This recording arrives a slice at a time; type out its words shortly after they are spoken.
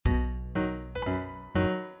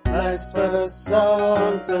Life's but a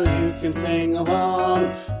song, so you can sing along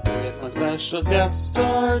with my special guest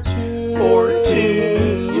star two.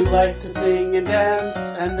 You like to sing and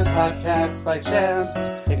dance, and this podcast by chance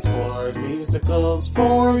explores musicals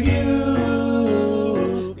for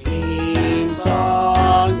you. Theme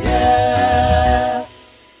song, yeah.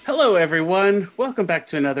 Hello, everyone. Welcome back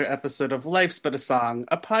to another episode of Life's But a Song,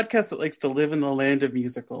 a podcast that likes to live in the land of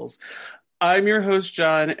musicals. I'm your host,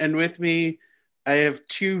 John, and with me, I have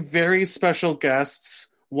two very special guests.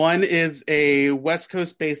 One is a West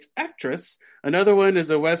Coast-based actress. Another one is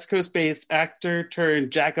a West Coast-based actor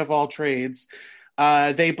turned jack of all trades.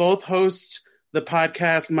 They both host the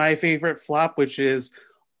podcast My Favorite Flop, which is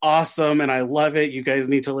awesome, and I love it. You guys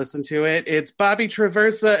need to listen to it. It's Bobby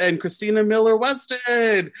Traversa and Christina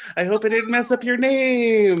Miller-Weston. I hope I didn't mess up your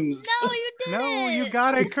names. No, you didn't. No, you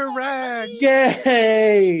got it correct.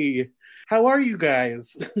 Yay! How are you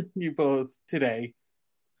guys? You both today?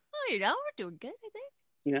 Oh, we're doing good, I think.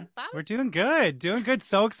 Yeah. Bobby? We're doing good.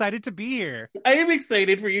 So excited to be here. I am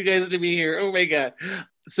excited for you guys to be here. Oh my God.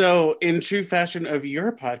 So, in true fashion of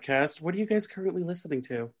your podcast, what are you guys currently listening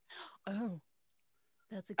to? Oh,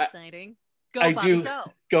 that's exciting. I Bobby, do. go.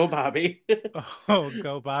 Go, Bobby. Oh,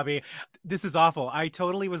 go, Bobby. This is awful. I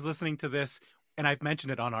totally was listening to this, and I've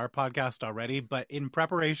mentioned it on our podcast already, but in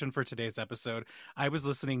preparation for today's episode, I was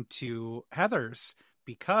listening to Heathers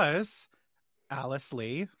because Alice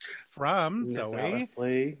Lee from Miss Zoe Alice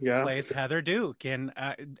Lee, yeah. plays Heather Duke. And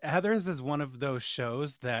Heathers is one of those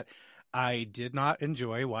shows that I did not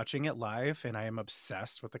enjoy watching it live, and I am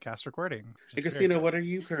obsessed with the cast recording. Hey, Christina, what are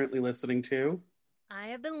you currently listening to? I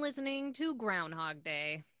have been listening to Groundhog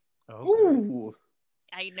Day. Ooh.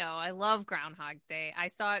 I know. I love Groundhog Day. I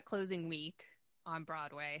saw it closing week on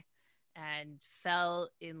Broadway and fell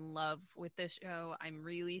in love with the show. I'm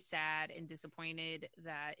really sad and disappointed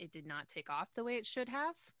that it did not take off the way it should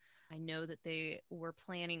have. I know that they were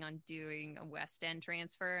planning on doing a West End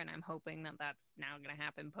transfer, and I'm hoping that that's now going to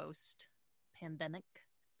happen post-pandemic.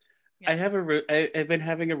 Yeah. I've been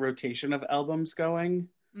having a rotation of albums going.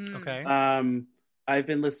 Okay. I've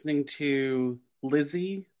been listening to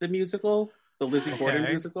Lizzie, the musical, the Lizzie Borden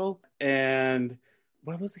musical, and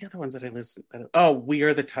what was the other ones that I listened to? Oh, We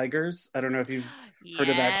Are the Tigers. I don't know if you've heard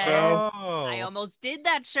of that show. Oh. I almost did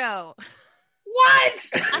that show. What?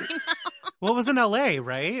 I know. Well, it was in LA,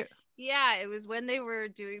 right? Yeah, it was when they were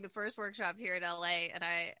doing the first workshop here in LA, and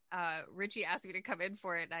Richie asked me to come in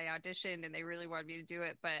for it, and I auditioned, and they really wanted me to do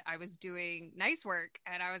it, but I was doing nice work,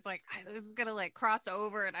 and I was like, this is gonna like cross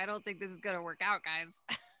over, and I don't think this is gonna work out, guys.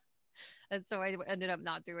 And so I ended up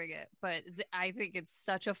not doing it, but I think it's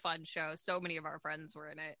such a fun show. So many of our friends were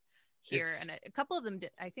in it here, and a couple of them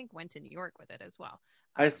I think went to New York with it as well.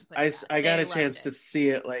 I got a chance to see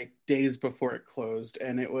it like days before it closed,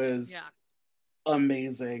 and it was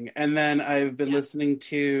amazing. And then I've been listening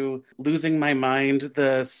to Losing My Mind,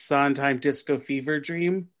 the Sondheim Disco Fever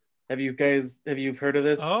Dream. Have you heard of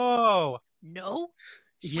this? Oh, no.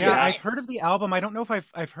 Yeah, Yes. I've heard of the album. I don't know if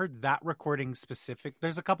I've heard that recording specific.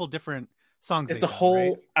 There's a couple different songs. It's a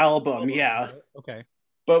whole album, yeah. Okay.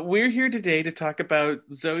 But we're here today to talk about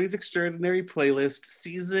Zoe's Extraordinary Playlist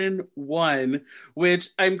Season 1, which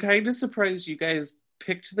I'm kind of surprised you guys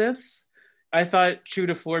picked this. I thought, true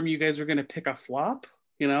to form, you guys were going to pick a flop,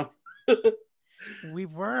 you know? We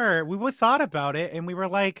thought about it, and we were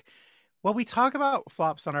like, well, we talk about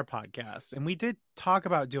flops on our podcast, and we did talk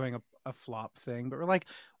about doing a flop thing, but we're like,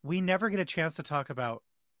 we never get a chance to talk about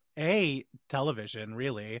A, television,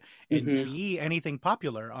 really, and B, anything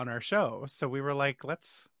popular on our show. So we were like,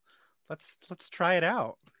 let's try it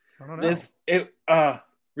out. I don't know.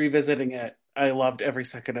 Revisiting it, I loved every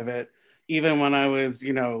second of it. Even when I was,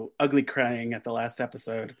 ugly crying at the last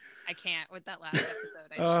episode. I can't with that last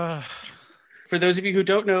episode. For those of you who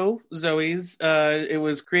don't know, Zoe's, it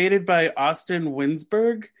was created by Austin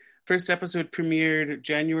Winsberg. First episode premiered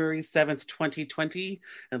January 7th, 2020,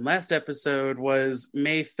 and last episode was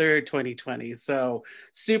May 3rd, 2020. So,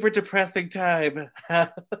 super depressing time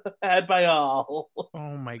had by all.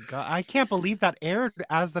 Oh my God. I can't believe that aired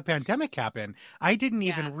as the pandemic happened. I didn't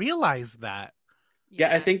even realize that.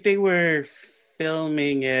 Yeah, I think they were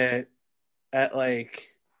filming it at like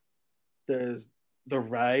the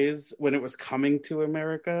Rise when it was coming to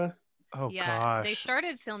America. Oh gosh. They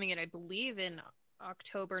started filming it, I believe, in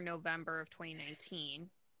October, November of 2019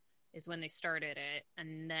 is when they started it,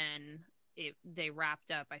 and then they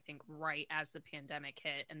wrapped up, I think, right as the pandemic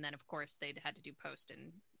hit, and then of course they had to do post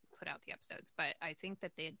and put out the episodes. But I think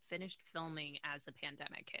that they had finished filming as the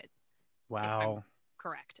pandemic hit. Wow. If I'm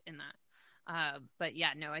correct in that. But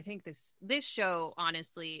yeah, no, I think this show,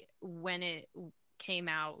 honestly, when it came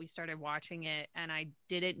out, we started watching it, and I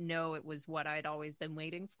didn't know it was what I'd always been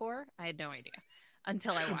waiting for. I had no idea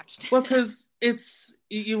until I watched it. Well, because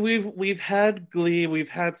we've had Glee, we've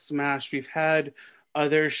had Smash, we've had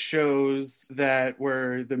other shows that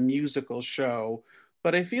were the musical show,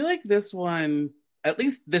 but I feel like this one, at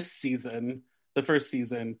least this season, the first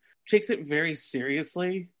season, takes it very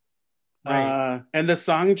seriously. Right. And the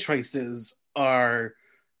song choices are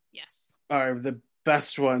Yes. the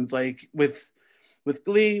best ones. Like with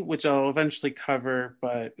Glee, which I'll eventually cover,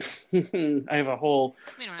 but I have a whole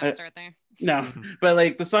We don't have to start there. no, but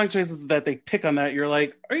like the song choices that they pick on that, you're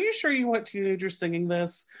like, are you sure you want teenagers singing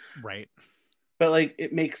this? Right. But like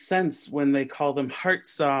it makes sense when they call them heart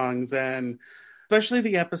songs, and especially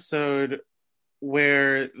the episode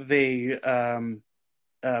where they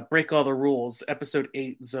break all the rules, episode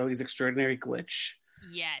 8, Zoe's Extraordinary Glitch.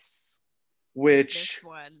 Yes. Which, This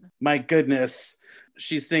one. my goodness,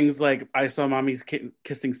 she sings like I Saw Mommy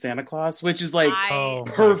Kissing Santa Claus, which is like I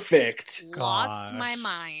perfect. lost my Gosh.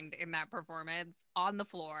 mind in that performance on the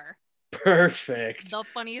floor. Perfect. The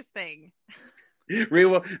funniest thing.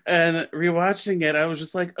 Rewatching it, I was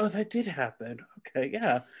just like, oh, that did happen. Okay,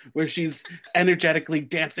 yeah. Where she's energetically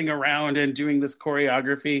dancing around and doing this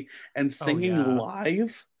choreography and singing yeah.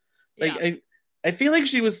 live. Like Yeah. I feel like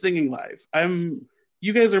she was singing live.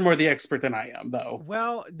 You guys are more the expert than I am, though.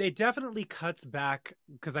 Well, it definitely cuts back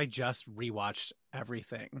because I just rewatched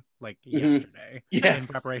everything like Mhm. yesterday Yeah. in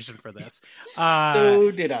preparation for this. So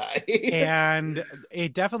did I. And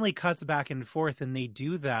it definitely cuts back and forth, and they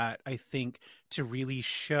do that, I think, to really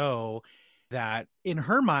show that in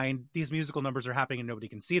her mind these musical numbers are happening and nobody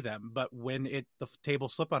can see them, but when the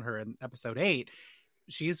tables flip on her in episode 8,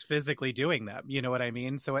 she's physically doing them, you know what I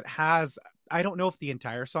mean? So it has, I don't know if the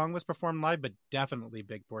entire song was performed live, but definitely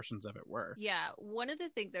big portions of it were. Yeah, one of the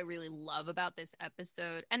things I really love about this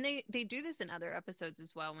episode, and they do this in other episodes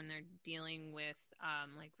as well when they're dealing with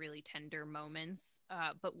like really tender moments.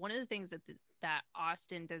 But one of the things that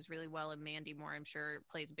Austin does really well, and Mandy Moore, I'm sure,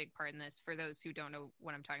 plays a big part in this. For those who don't know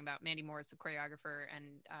what I'm talking about, Mandy Moore is the choreographer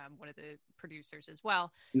and one of the producers as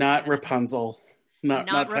well. Not Rapunzel. Not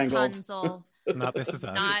Tangled. Rapunzel. Not This Is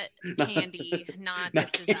Us. Not Candy. Not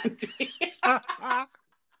This Is Us.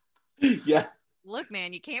 Yeah. Look,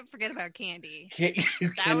 man, you can't forget about Candy. You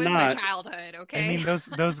That was my cannot. childhood, okay? I mean,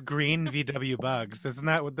 those green VW bugs, isn't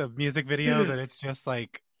that with the music video that it's just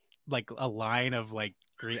like a line of like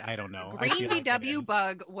green, I don't know. I Green feel like it VW is,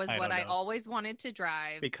 bug was I what don't I know. always wanted to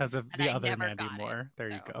drive. because of and the I other never Mandy got it, Moore. There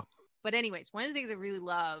you so. go. But anyways, one of the things I really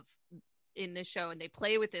love in this show, and they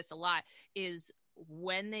play with this a lot, is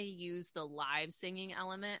when they use the live singing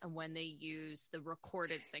element and when they use the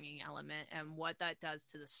recorded singing element and what that does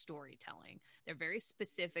to the storytelling. They're very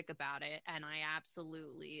specific about it, and I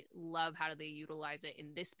absolutely love how they utilize it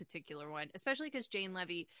in this particular one, especially because Jane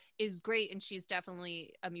Levy is great, and she's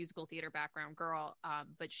definitely a musical theater background girl,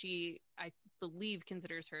 but she, I believe,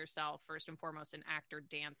 considers herself first and foremost an actor,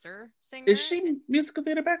 dancer, singer. Is she musical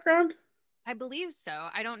theater background? I believe so.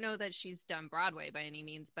 I don't know that she's done Broadway by any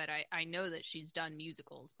means, but I know that she's done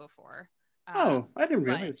musicals before. Oh, I didn't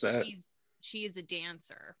but realize that. She is a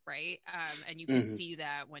dancer, right? And you can Mhm. see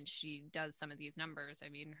that when she does some of these numbers. I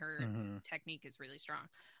mean, her technique is really strong.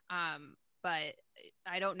 But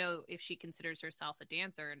I don't know if she considers herself a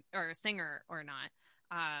dancer or a singer or not.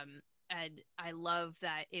 And I love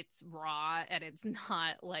that it's raw and it's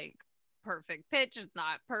not like perfect pitch. It's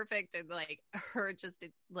not perfect. And like her just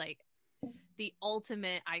like the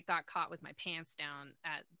ultimate I got caught with my pants down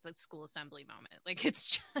at the school assembly moment. Like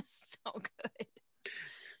it's just so good.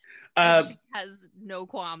 She has no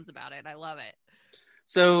qualms about it. I love it.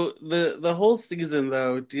 So the whole season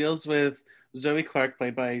though deals with Zoe Clark,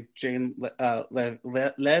 played by Jane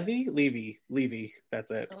Levy.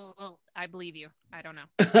 That's it. Oh, I believe you. I don't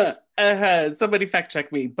know. Somebody fact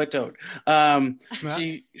check me, but don't.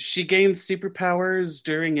 She gains superpowers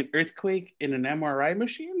during an earthquake in an MRI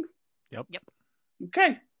machine. Yep.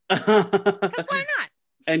 Okay. Because why not?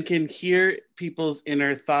 And can hear people's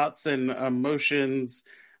inner thoughts and emotions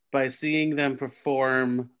by seeing them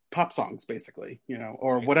perform pop songs, basically,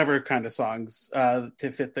 or whatever kind of songs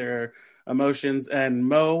to fit their emotions. And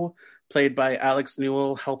Mo, played by Alex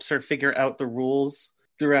Newell, helps her figure out the rules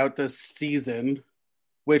throughout the season,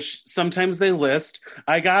 which sometimes they list.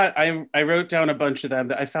 I wrote down a bunch of them.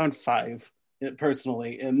 That I found 5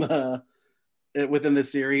 personally within the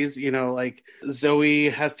series. Like Zoe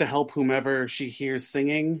has to help whomever she hears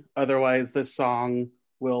singing, otherwise the song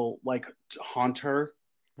will like haunt her.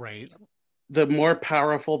 Right. The more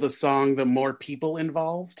powerful the song, the more people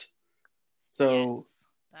involved. So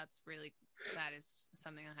yes, that is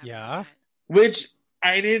something that happens. Yeah. Which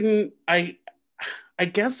I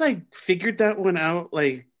guess I figured that one out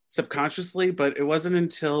like subconsciously, but it wasn't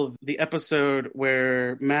until the episode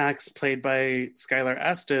where Max, played by Skylar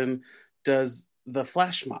Astin, does the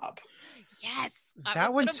flash mob. Yes, I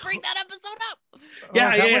That was one going to bring that episode up.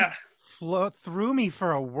 Yeah, that yeah. one threw me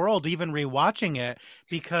for a world even rewatching it,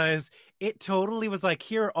 because it totally was like,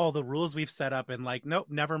 here are all the rules we've set up, and like, nope,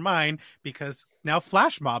 never mind, because now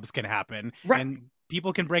flash mobs can happen, Right. and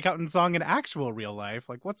people can break out in song in actual real life.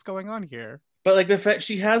 Like, what's going on here? But like the fact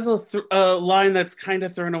she has a line that's kind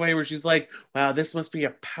of thrown away where she's like, "Wow, this must be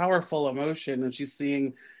a powerful emotion," and she's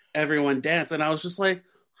seeing everyone dance, and I was just like,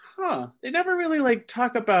 "Huh." They never really like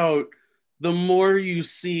talk about the more you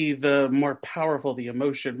see, the more powerful the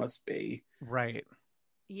emotion must be. Right.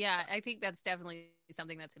 Yeah, I think that's definitely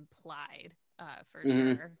something that's implied for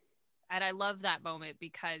Mhm. sure. And I love that moment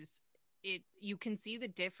because you can see the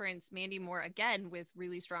difference. Mandy Moore, again, with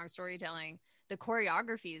really strong storytelling, the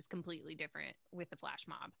choreography is completely different with the flash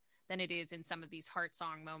mob than it is in some of these heart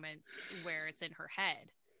song moments where it's in her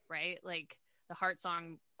head, right? Like the heart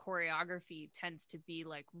song choreography tends to be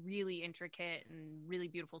like really intricate and really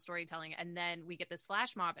beautiful storytelling, and then we get this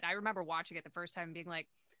flash mob, and I remember watching it the first time being like,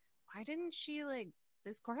 why didn't she, like,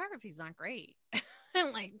 this choreography is not great.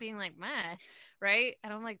 And like being like, meh, right?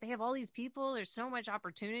 And I'm like, they have all these people, there's so much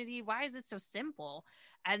opportunity, why is it so simple?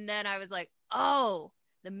 And then I was like, oh,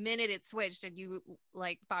 the minute it switched and you,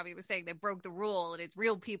 like Bobby was saying, they broke the rule and it's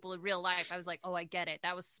real people in real life, I was like, oh, I get it.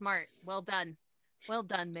 That was smart. Well done,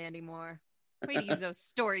 Mandy Moore. Way to use those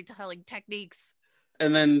storytelling techniques.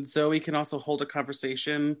 And then Zoe can also hold a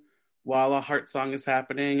conversation while a heart song is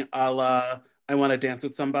happening, a la "I Want to Dance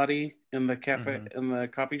with Somebody" in the cafe, in the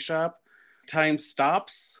coffee shop. Time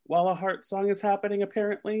stops while a heart song is happening,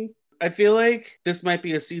 apparently. I feel like this might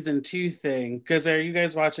be a season 2 thing, because have you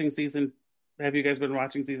guys been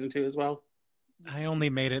watching season 2 as well? I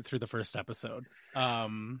only made it through the first episode.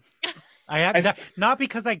 I have not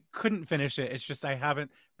because I couldn't finish it. It's just I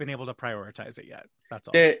haven't been able to prioritize it yet. That's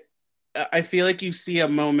all. I feel like you see a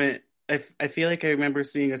moment. I feel like I remember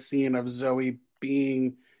seeing a scene of Zoe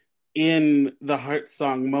being in the heart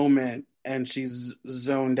song moment, and she's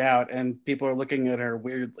zoned out, and people are looking at her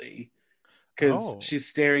weirdly because she's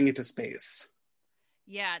staring into space.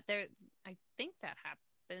 Yeah, I think that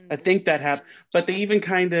happened. I think that happened, but they even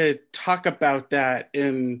kind of talk about that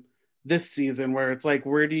in this season, where it's like,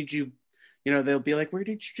 where did you, they'll be like, where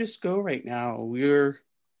did you just go right now? You're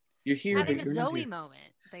here. Having but a you're not Zoe here.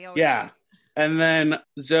 moment. They always Yeah. And then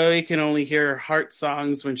Zoe can only hear heart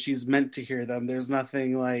songs when she's meant to hear them. There's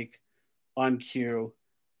nothing like on cue.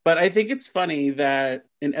 But I think it's funny that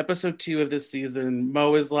in episode 2 of this season,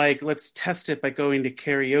 Mo is like, let's test it by going to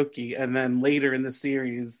karaoke. And then later in the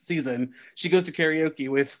season, she goes to karaoke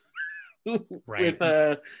with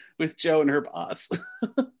with Joe and her boss.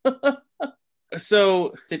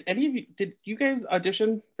 So did you guys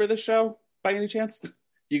audition for the show by any chance?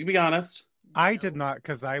 You can be honest. I did not,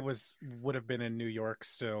 because I would have been in New York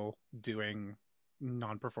still doing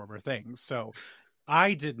non-performer things. So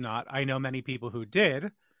I did not. I know many people who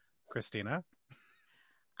did. Christina?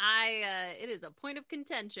 It is a point of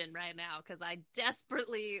contention right now because I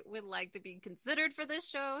desperately would like to be considered for this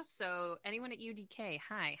show. So anyone at UDK,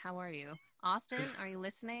 hi, how are you? Austin, are you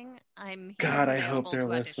listening? I'm here. God, I hope they're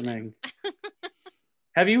listening.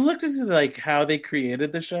 Have you looked into like how they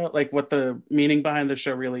created the show? Like what the meaning behind the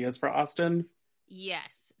show really is for Austin?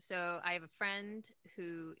 Yes. So I have a friend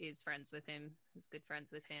who is friends with him, who's good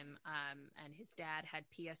friends with him. And his dad had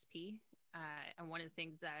PSP. And one of the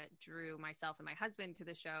things that drew myself and my husband to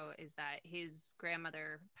the show is that his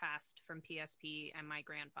grandmother passed from PSP and my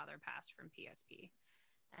grandfather passed from PSP.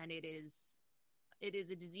 And it is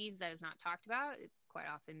a disease that is not talked about. It's quite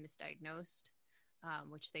often misdiagnosed.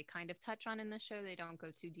 Which they kind of touch on in the show. They don't go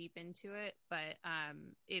too deep into it, but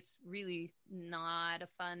it's really not a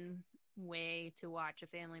fun way to watch a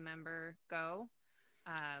family member go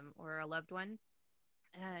or a loved one.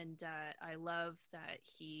 And I love that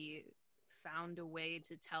he found a way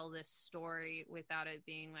to tell this story without it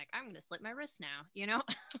being like, I'm going to slit my wrist now,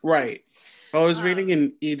 Right. I was reading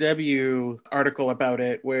an EW article about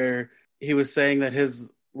it where he was saying that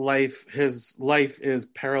his life is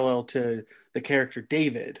parallel to the character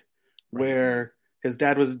David, where his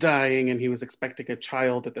dad was dying and he was expecting a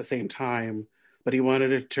child at the same time, but he wanted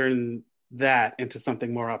to turn that into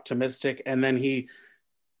something more optimistic. And then he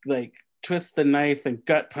like twists the knife and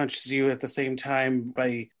gut punches you at the same time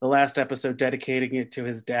by the last episode dedicating it to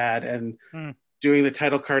his dad and doing the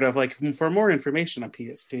title card of like, for more information on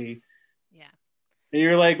PSP. Yeah. And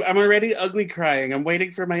you're like, I'm already ugly crying. I'm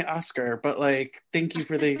waiting for my Oscar, but like, thank you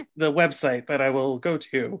for the website that I will go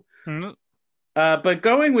to. But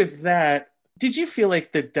going with that, Did you feel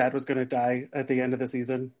like the dad was going to die at the end of the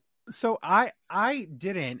season? So I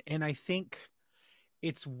didn't, and I think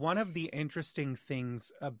it's one of the interesting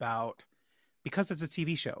things about, because it's a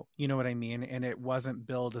TV show, you know what I mean, and it wasn't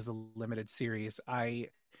billed as a limited series. I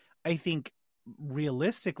think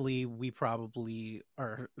realistically we probably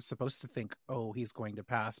are supposed to think, oh, he's going to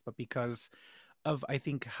pass, but because of, I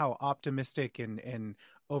think, how optimistic and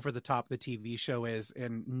over the top the TV show is,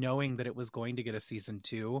 and knowing that it was going to get a season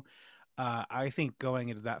 2, I think going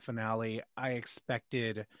into that finale, I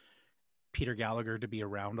expected Peter Gallagher to be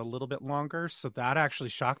around a little bit longer. So that actually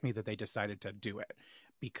shocked me that they decided to do it,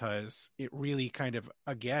 because it really kind of,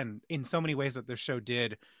 again, in so many ways that the show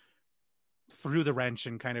did, threw the wrench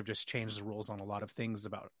and kind of just changed the rules on a lot of things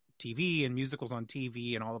about TV and musicals on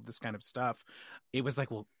TV and all of this kind of stuff. It was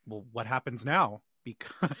like, well, what happens now?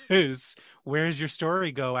 Because where's your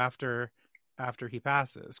story go after he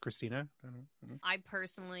passes? Christina? I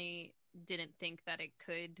personally didn't think that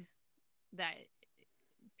that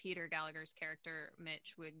Peter Gallagher's character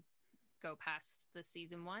Mitch would go past the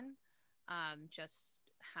season 1. Just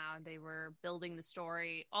how they were building the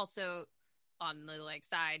story. Also, on the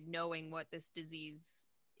side, knowing what this disease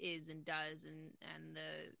is and does, and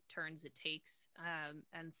the turns it takes,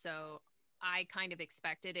 and so I kind of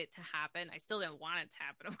expected it to happen. I still didn't want it to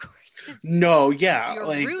happen, of course. No, yeah,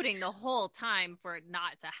 you're rooting the whole time for it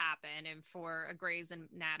not to happen, and for a Grey's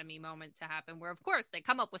Anatomy moment to happen, where of course they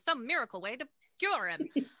come up with some miracle way to cure him.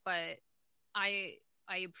 But I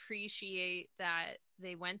appreciate that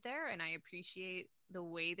they went there, and I appreciate the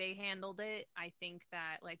way they handled it. I think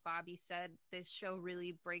that, like Bobby said, this show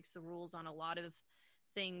really breaks the rules on a lot of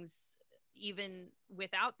things, even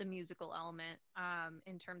without the musical element,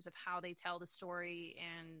 in terms of how they tell the story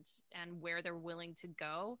and where they're willing to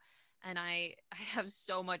go. And I have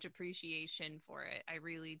so much appreciation for it. I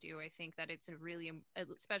really do. I think that it's a really,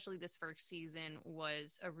 especially this first season,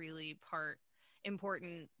 was a really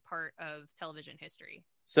important part of television history.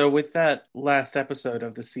 So with that last episode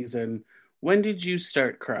of the season, when did you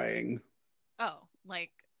start crying? Oh, like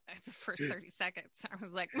the first 30 seconds. I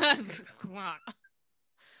was like, I'm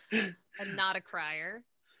not a crier.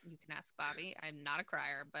 You can ask Bobby. I'm not a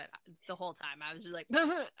crier, but the whole time I was just like,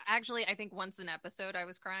 actually, I think once an episode I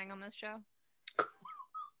was crying on this show.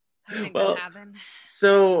 I think that happened.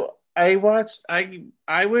 So I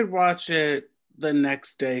would watch it the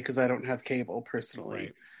next day because I don't have cable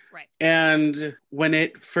personally. Right. And when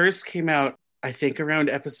it first came out, I think around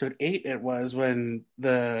episode 8 it was, when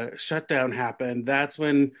the shutdown happened. That's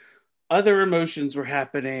when other emotions were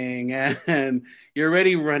happening and you're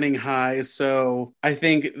already running high. So I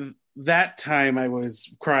think that time I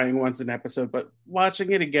was crying once an episode, but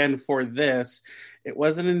watching it again for this, it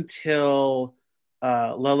wasn't until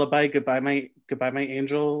Lullaby, Goodbye My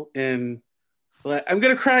Angel, and I'm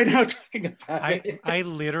gonna cry now talking about it. I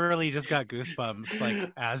literally just got goosebumps,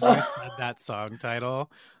 like, as you said that song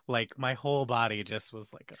title. Like, my whole body just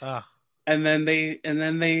was like, ugh. And then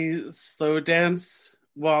they slow dance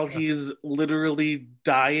while he's literally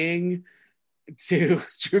dying to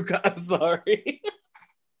Struka. I'm sorry.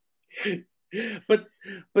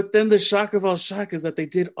 But then the shock of all shock is that they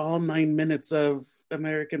did all 9 minutes of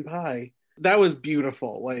American Pie. That was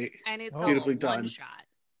beautiful. And it's beautifully all one done. shot.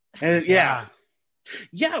 And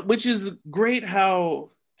yeah, which is great how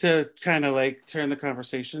to kind of turn the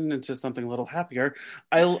conversation into something a little happier.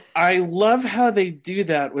 I love how they do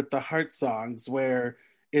that with the Heart songs, where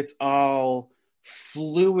it's all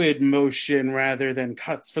fluid motion rather than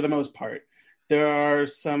cuts for the most part. There are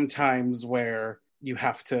some times where you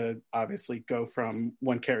have to obviously go from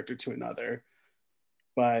one character to another,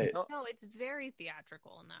 but no, it's very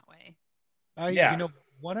theatrical in that way.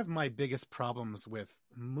 One of my biggest problems with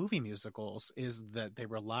movie musicals is that they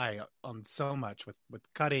rely on so much with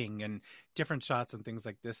cutting and different shots and things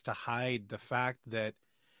like this to hide the fact that,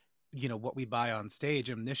 what we buy on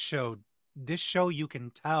stage. And this show you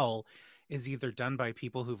can tell is either done by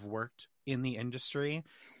people who've worked in the industry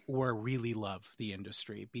or really love the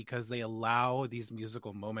industry, because they allow these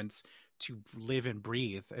musical moments to live and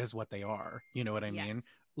breathe as what they are. You know what I mean?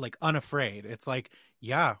 Like, unafraid. It's like,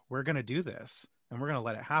 yeah, we're going to do this and we're going to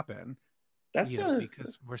let it happen.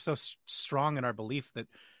 Because we're so strong in our belief that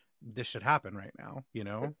this should happen right now,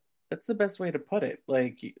 That's the best way to put it.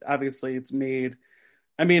 Obviously it's made,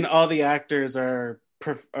 all the actors are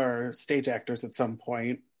stage actors at some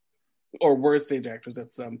point, or were stage actors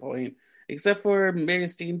at some point, except for Mary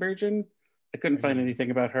Steenburgen. I couldn't find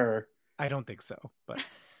anything about her. I don't think so, but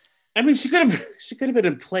she could have been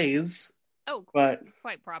in plays. Oh, but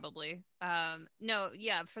quite probably. No,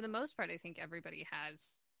 yeah, for the most part, I think everybody has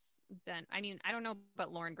been. I mean, I don't know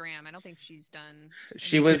about Lauren Graham. I don't think she's done.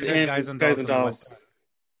 She was did in Guys and Guys and Dolls.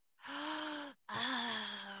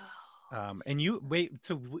 Dolls. And you wait.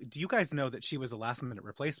 So do you guys know that she was a last minute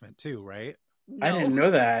replacement too? Right? No. I didn't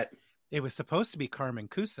know that. It was supposed to be Carmen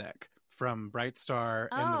Cusack from Bright Star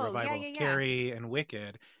and the Oh, revival yeah, of yeah. Carrie and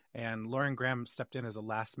Wicked, and Lauren Graham stepped in as a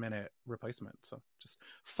last minute replacement. So just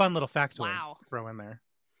fun little factoid Wow. to throw in there.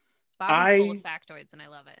 Bobby's full of factoids, and I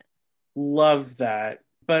love it. Love that.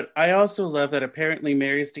 But I also love that apparently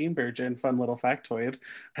Mary Steenburgen, fun little factoid,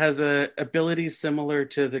 has a ability similar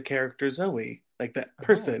to the character Zoe, like that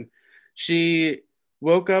person. She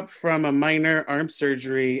woke up from a minor arm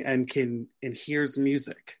surgery and hears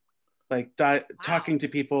music. Like talking to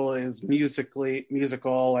people is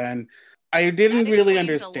musical, and I didn't really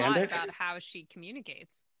understand it. About how she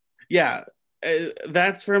communicates. Yeah,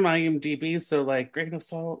 that's from IMDb, so like grain of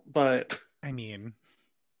salt, but I mean,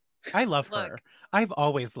 I love her. I've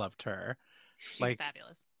always loved her. She's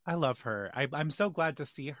fabulous. I love her. I'm so glad to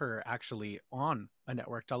see her actually on a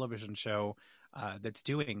network television show that's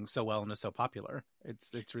doing so well and is so popular.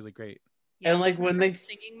 It's really great. Yeah, and like when they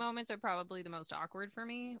singing moments are probably the most awkward for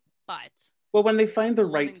me, but when they find the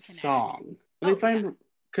right song,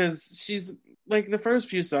 because she's like the first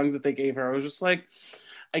few songs that they gave her, I was just like,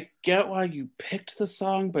 I get why you picked the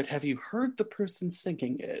song, but have you heard the person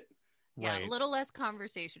singing it? Yeah, right. A little less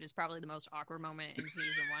conversation is probably the most awkward moment in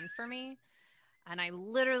season 1 for me. And I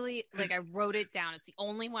literally, I wrote it down. It's the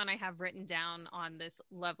only one I have written down on this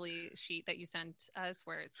lovely sheet that you sent us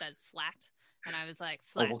where it says flat. And I was like,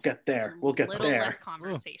 flat. We'll get there. We'll get little there. Less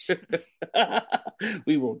conversation.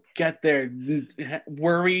 We will get there.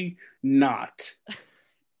 Worry not.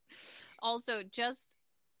 Also, just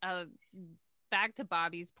back to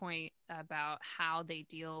Bobby's point about how they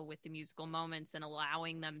deal with the musical moments and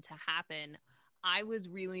allowing them to happen. I was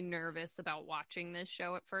really nervous about watching this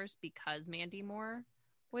show at first because Mandy Moore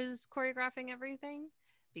was choreographing everything,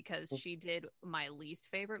 because she did my least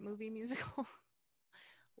favorite movie musical,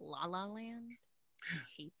 La La Land. I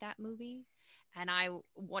hate that movie. And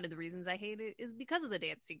one of the reasons I hate it is because of the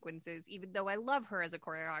dance sequences, even though I love her as a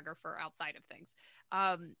choreographer outside of things.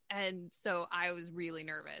 And so I was really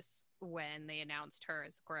nervous when they announced her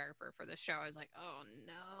as the choreographer for the show. I was like, oh,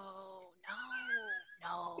 no.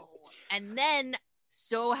 And then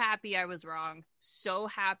so happy I was wrong. So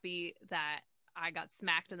happy that I got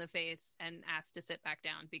smacked in the face and asked to sit back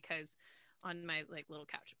down because on my little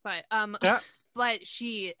couch. But but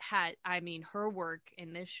she had, her work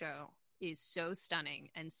in this show is so stunning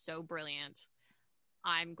and so brilliant.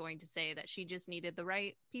 I'm going to say that she just needed the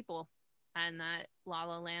right people, and that La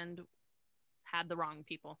La Land had the wrong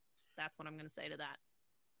people. That's what I'm going to say to that.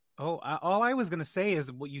 Oh, all I was going to say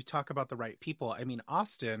is what you talk about the right people. I mean,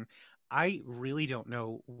 Austin, I really don't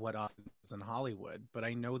know what Austin is in Hollywood, but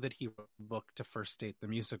I know that he wrote a book to First Date the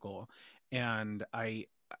musical, and I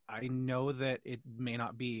know that it may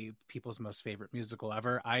not be people's most favorite musical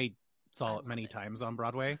ever. I saw it many times on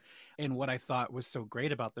Broadway, and what I thought was so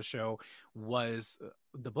great about the show was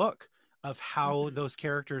the book of how those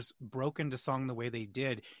characters broke into song the way they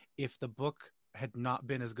did. If the book had not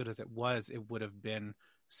been as good as it was, it would have been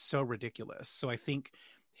so ridiculous. So I think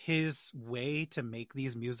his way to make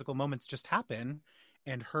these musical moments just happen,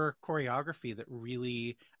 and her choreography, that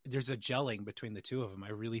really there's a gelling between the two of them.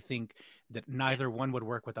 I really think that neither one would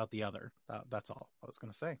work without the other. That's all I was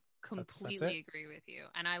going to say. Completely agree with you.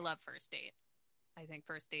 And I love First Date. I think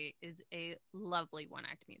First Date is a lovely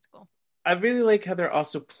one-act musical. I really like how they're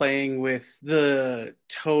also playing with the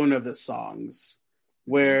tone of the songs,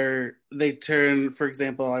 where they turn, for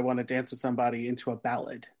example, I Want to Dance with Somebody into a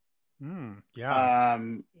ballad. Yeah.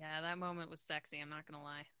 Yeah, that moment was sexy. I'm not going to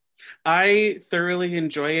lie. I thoroughly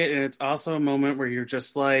enjoy it. And it's also a moment where you're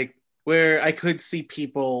just like, where I could see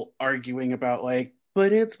people arguing about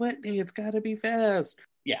but it's Whitney, it's got to be fast.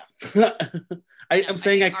 Yeah. I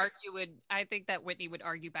think that Whitney would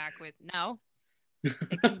argue back with, no,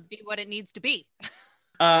 it can be what it needs to be.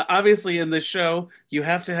 Obviously in this show, you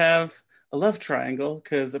have to have a love triangle,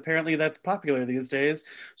 because apparently that's popular these days.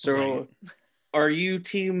 So Are you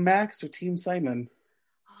Team Max or Team Simon?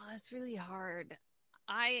 Oh, that's really hard.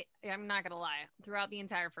 I'm not going to lie. Throughout the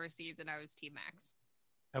entire first season, I was Team Max.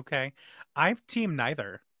 Okay. I'm Team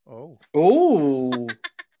neither. Oh.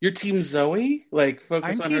 You're Team Zoe?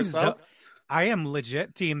 Focus on herself? I am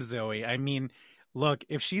legit Team Zoe. I mean, look,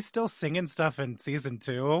 if she's still singing stuff in season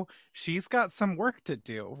 2, she's got some work to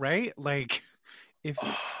do, right? If...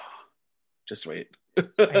 Just wait.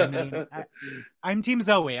 I mean, I'm Team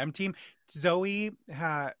Zoe. I'm Team Zoe.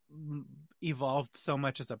 evolved so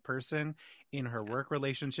much as a person in her work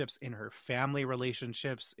relationships, in her family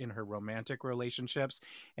relationships, in her romantic relationships.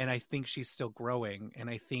 And I think she's still growing. And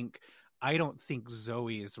I don't think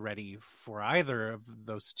Zoe is ready for either of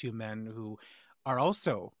those two men who are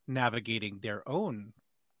also navigating their own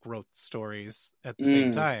growth stories at the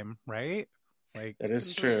same time, right? Like, that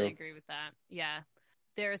is completely true. agree with that. Yeah.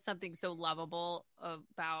 There is something so lovable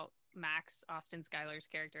about Max, Austin Schuyler's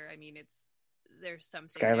character. I mean, there's something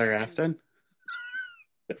Skylar there. Aston.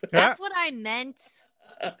 That's what I meant.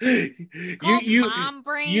 Mom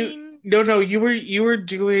brain. No, you were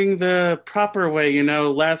doing the proper way,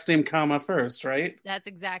 last name comma first, right? That's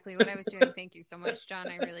exactly what I was doing. Thank you so much, John.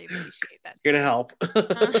 I really appreciate that. Here to help.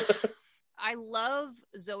 I love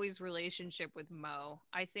Zoe's relationship with Mo.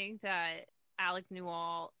 I think that Alex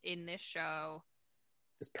Newall in this show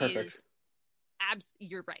is perfect.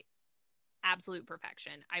 You're right. Absolute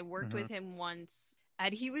perfection. I worked with him once,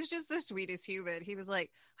 and he was just the sweetest human. He was like,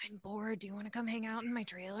 I'm bored. Do you want to come hang out in my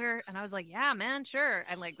trailer? And I was like, yeah, man, sure.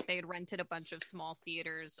 And like, they had rented a bunch of small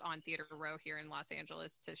theaters on Theater Row here in Los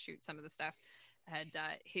Angeles to shoot some of the stuff. And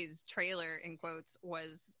his trailer, in quotes,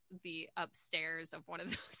 was the upstairs of one of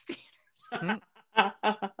those theaters.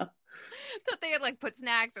 That they had like put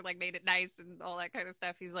snacks and like made it nice and all that kind of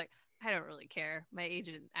stuff. He's like, I don't really care. My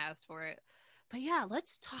agent asked for it. But yeah,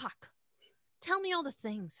 let's talk. Tell me all the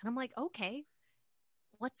things. And I'm like, okay.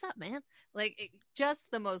 What's up, man? Like,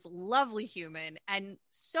 just the most lovely human and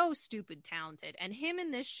so stupid talented. And him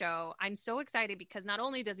in this show, I'm so excited because not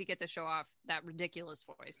only does he get to show off that ridiculous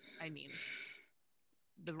voice,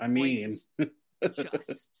 voice is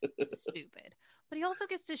just stupid, but he also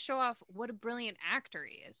gets to show off what a brilliant actor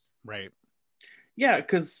he is. Right. Yeah,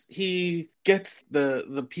 because he gets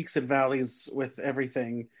the peaks and valleys with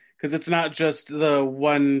everything. Because it's not just the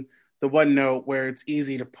one note where it's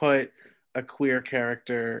easy to put a queer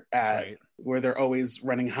character at, where they're always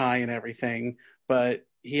running high and everything. But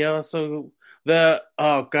he also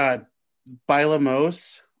Bailamos,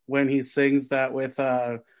 when he sings that with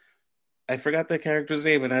I forgot the character's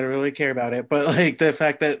name and I don't really care about it, but like the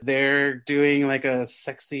fact that they're doing like a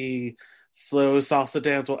sexy slow salsa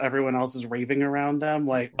dance while everyone else is raving around them,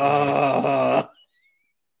 like Yeah.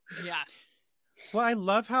 Well, I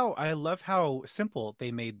love how simple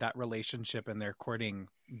they made that relationship and their courting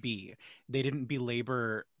be. They didn't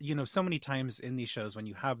belabor, so many times in these shows when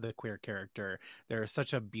you have the queer character, there is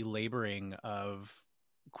such a belaboring of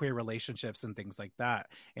queer relationships and things like that.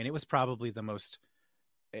 And it was probably the most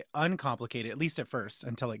uncomplicated, at least at first,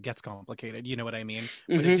 until it gets complicated. You know what I mean?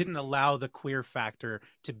 But it didn't allow the queer factor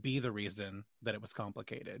to be the reason that it was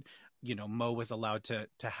complicated. Mo was allowed to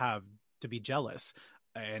be jealous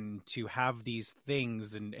and to have these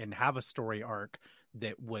things and have a story arc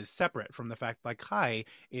that was separate from the fact, like, hi,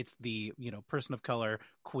 it's the, person of color,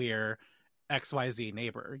 queer, XYZ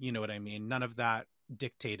neighbor. You know what I mean? None of that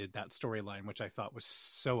dictated that storyline, which I thought was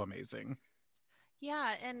so amazing.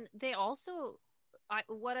 Yeah, and they also,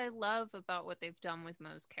 what I love about what they've done with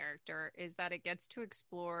Mo's character is that it gets to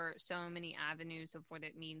explore so many avenues of what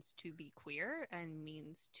it means to be queer and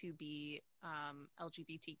means to be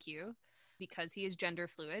LGBTQ, because he is gender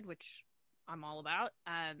fluid, which I'm all about,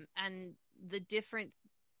 and the different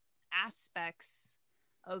aspects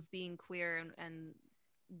of being queer and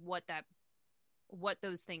what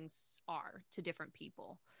those things are to different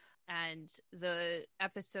people. And the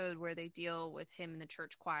episode where they deal with him in the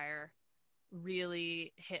church choir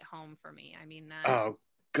really hit home for me. I mean, oh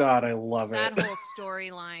God, I love that whole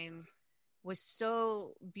storyline was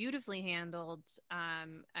so beautifully handled,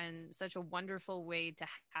 and such a wonderful way to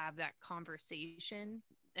have that conversation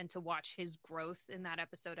and to watch his growth in that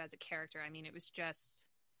episode as a character. I mean, it was just,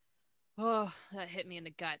 that hit me in the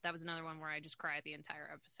gut. That was another one where I just cried the entire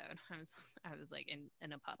episode. I was like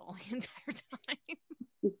in a puddle the entire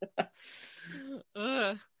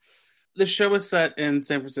time. The show was set in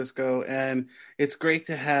San Francisco, and it's great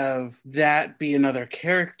to have that be another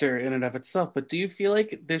character in and of itself. But do you feel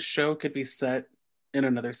like this show could be set in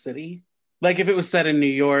another city? Like if it was set in New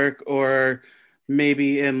York or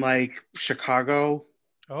maybe in like Chicago?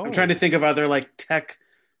 Oh. I'm trying to think of other like tech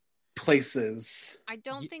places. I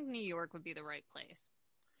don't think New York would be the right place.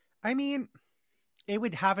 I mean, it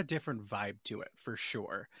would have a different vibe to it for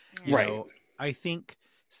sure. Yeah. Right. I think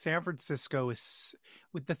San Francisco is,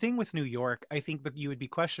 with the thing with New York, I think that you would be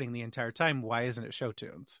questioning the entire time, why isn't it show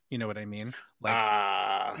tunes? You know what I mean? Like,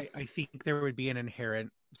 I think there would be an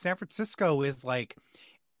inherent, San Francisco is like,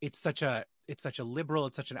 it's such a liberal,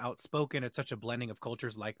 it's such an outspoken, it's such a blending of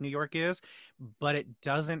cultures like New York is, but it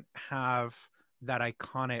doesn't have that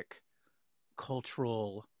iconic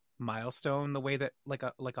cultural milestone the way that like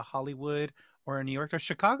a Hollywood or a New York or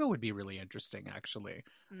Chicago would be really interesting, actually.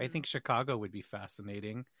 I think Chicago would be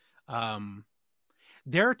fascinating.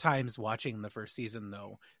 There are times watching the first season,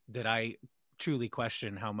 though, that I truly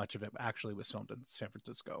question how much of it actually was filmed in San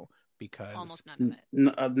Francisco, because almost none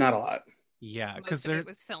of it. Not a lot. Yeah, because it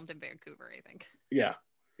was filmed in Vancouver, I think. Yeah.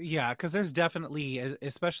 Yeah, because there's definitely,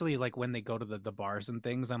 especially like when they go to the bars and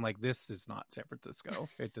things, I'm like, this is not San Francisco.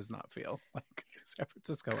 It does not feel like San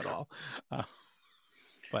Francisco at all.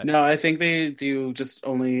 But no, I think they do just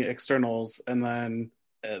only externals, and then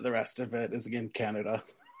the rest of it is again Canada.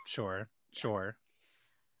 Sure.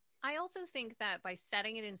 I also think that by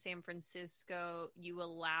setting it in San Francisco, you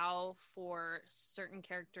allow for certain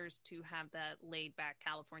characters to have that laid back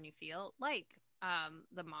California feel, like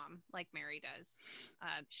the mom, like Mary does.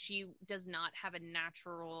 She does not have a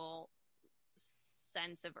natural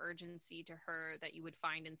sense of urgency to her that you would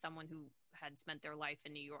find in someone who had spent their life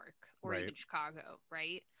in New York or even Chicago,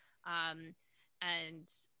 right?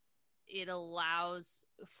 And it allows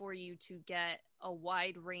for you to get a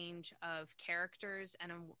wide range of characters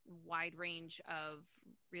and a wide range of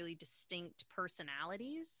really distinct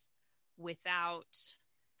personalities without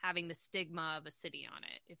having the stigma of a city on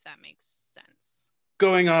it, if that makes sense.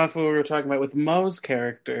 Going off what we were talking about with Mo's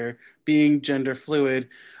character being gender fluid,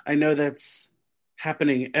 I know that's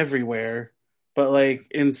happening everywhere, but like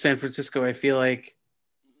in San Francisco, I feel like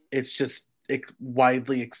it's just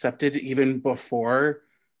widely accepted even before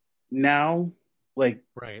now. Like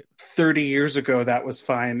 30 years ago, that was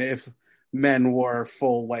fine if men wore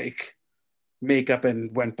full like makeup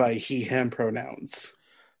and went by he, him pronouns.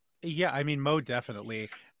 Yeah, I mean, Mo definitely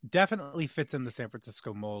fits in the San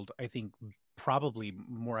Francisco mold, I think, probably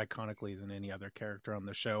more iconically than any other character on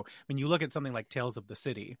the show. I mean, you look at something like Tales of the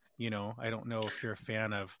City, I don't know if you're a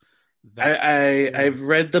fan of that. I've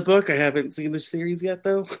read the book. I haven't seen the series yet,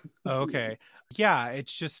 though. Okay. Yeah,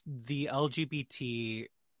 it's just the LGBT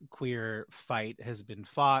queer fight has been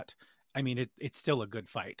fought. I mean, it's still a good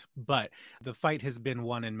fight, but the fight has been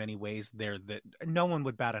won in many ways there that no one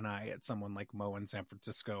would bat an eye at someone like Mo in San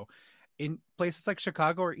Francisco. In places like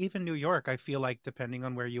Chicago or even New York, I feel like depending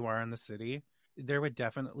on where you are in the city, there would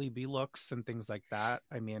definitely be looks and things like that.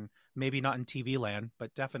 I mean, maybe not in TV land,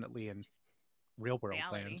 but definitely in real world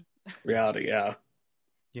land. Reality, yeah.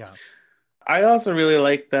 Yeah. I also really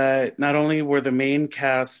like that not only were the main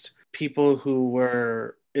cast people who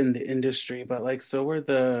were in the industry, but like so were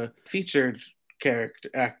the featured character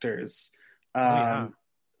actors.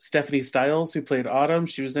 Stephanie Stiles, who played Autumn,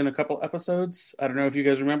 she was in a couple episodes. I don't know if you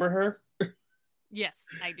guys remember her. Yes,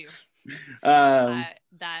 I do.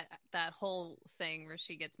 That whole thing where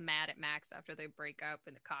she gets mad at Max after they break up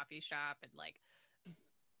in the coffee shop, and like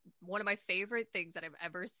one of my favorite things that I've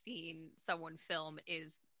ever seen someone film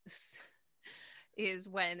is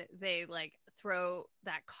when they like throw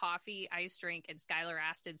that coffee ice drink in Skylar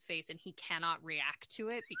Astin's face and he cannot react to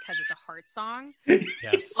it because it's a heart song.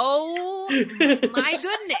 Yes. Oh my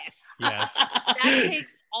goodness. Yes. That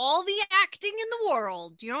takes all the acting in the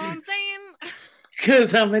world. Do you know what I'm saying?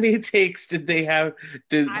 Because how many takes did they have?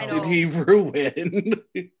 Did he ruin?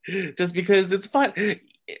 Just because it's fun.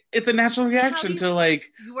 It's a natural reaction to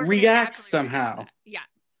like react somehow. Yeah.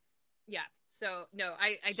 So no,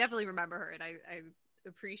 I definitely remember her, and I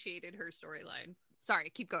appreciated her storyline.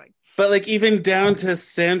 Sorry, keep going. But like even down to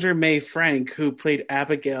Sandra Mae Frank, who played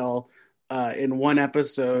Abigail in one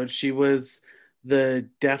episode, she was the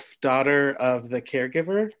deaf daughter of the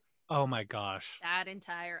caregiver. Oh my gosh. That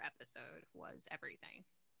entire episode was everything.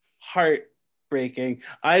 Heartbreaking.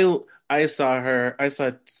 I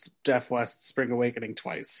saw Jeff West's Spring Awakening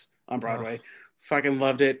twice on Broadway. Oh. Fucking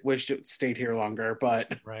loved it. Wished it stayed here longer,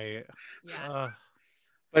 but right. Yeah.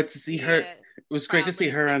 But to see her, it was great to see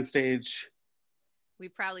her on stage. We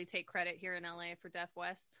proudly take credit here in LA for Deaf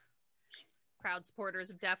West. Proud supporters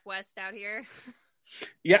of Deaf West out here.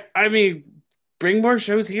 Yeah, I mean, bring more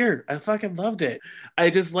shows here. I fucking loved it. I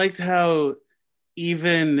just liked how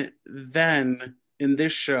even then in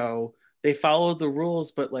this show, they followed the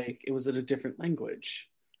rules, but like it was in a different language.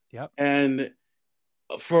 Yep. And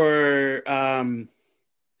for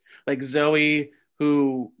like Zoe,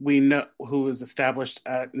 who we know, who was established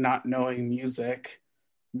at not knowing music,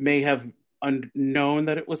 may have known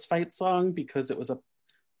that it was Fight Song because it was a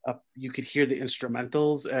you could hear the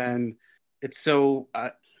instrumentals, and it's so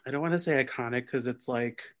I don't want to say iconic because it's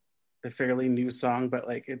like a fairly new song, but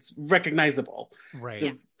like it's recognizable, right?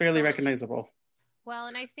 It's fairly recognizable. Well,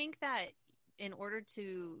 and I think that in order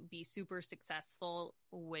to be super successful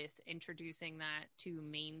with introducing that to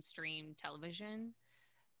mainstream television,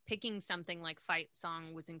 picking something like Fight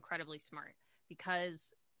Song was incredibly smart,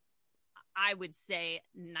 because I would say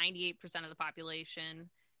 98% of the population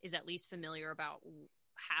is at least familiar about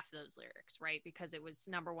half those lyrics, right? Because it was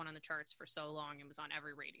number one on the charts for so long and was on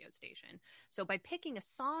every radio station. So by picking a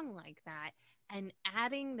song like that and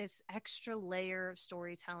adding this extra layer of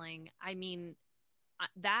storytelling, I mean,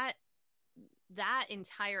 that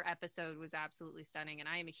entire episode was absolutely stunning. And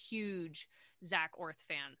I am a huge Zach Orth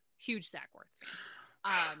fan.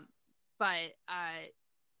 But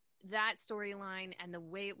that storyline and the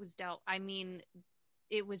way it was dealt, I mean,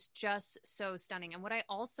 it was just so stunning. And what I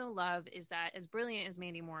also love is that, as brilliant as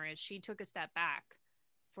Mandy Moore is, she took a step back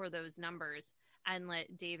for those numbers and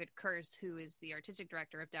let David Kurz, who is the artistic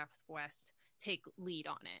director of Death West, take lead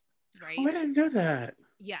on it. Right? Oh, I didn't know that.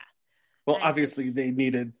 Yeah. Well, And obviously they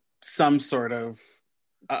needed some sort of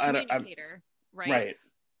communicator, right? Right.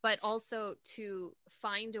 But also to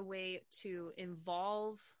find a way to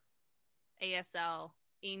involve ASL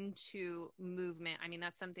into movement. I mean,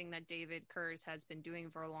 that's something that David Kurz has been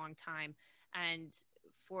doing for a long time. And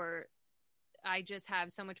I just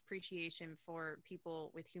have so much appreciation for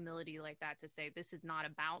people with humility like that to say, this is not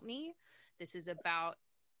about me. This is about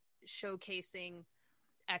showcasing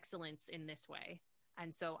excellence in this way.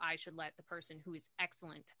 And so I should let the person who is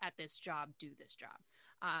excellent at this job do this job.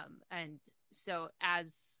 And so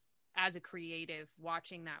as a creative,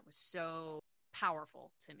 watching that was so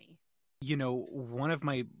powerful to me. You know, one of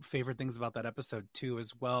my favorite things about that episode too,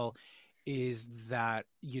 as well, is that,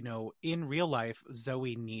 you know, in real life,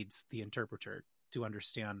 Zoe needs the interpreter to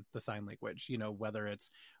understand the sign language, you know, whether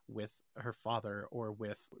it's with her father or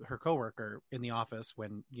with her coworker in the office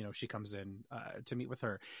when, you know, she comes in to meet with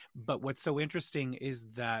her. But what's so interesting is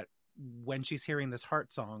that when she's hearing this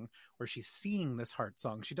heart song or she's seeing this heart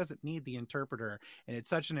song, she doesn't need the interpreter. And it's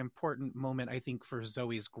such an important moment, I think, for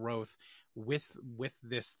Zoe's growth with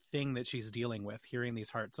this thing that she's dealing with, hearing these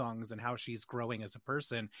heart songs and how she's growing as a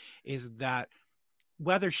person, is that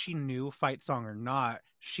whether she knew Fight Song or not,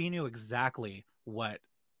 she knew exactly what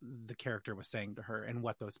the character was saying to her and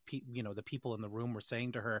what those the people in the room were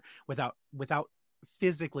saying to her without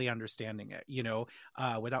physically understanding it, you know,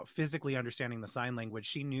 without physically understanding the sign language.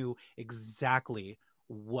 She knew exactly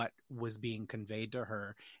what was being conveyed to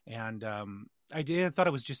her. And I thought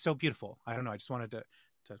it was just so beautiful. I don't know. I just wanted to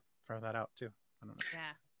throw that out too. I don't know.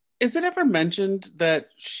 Yeah. Is it ever mentioned that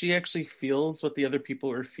she actually feels what the other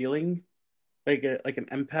people are feeling? Like an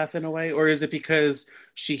empath in a way? Or is it because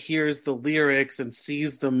she hears the lyrics and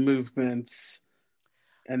sees the movements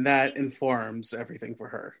and that informs everything for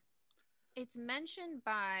her? It's mentioned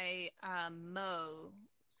by Mo's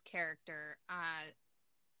character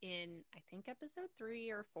in, I think, episode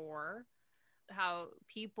 3 or 4, how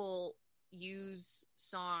people use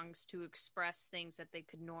songs to express things that they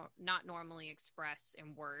could not normally express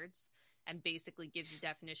in words, and basically gives you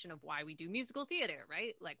definition of why we do musical theater,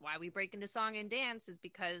 right? Like why we break into song and dance is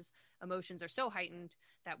because emotions are so heightened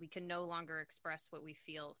that we can no longer express what we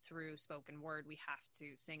feel through spoken word. We have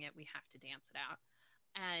to sing it. We have to dance it out.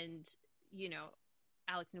 And, you know,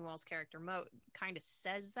 Alex Newell's character Mo kind of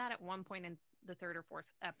says that at one point in the 3rd or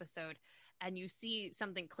 4th episode, and you see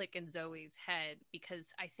something click in Zoe's head,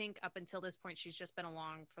 because I think up until this point she's just been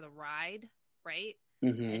along for the ride, right?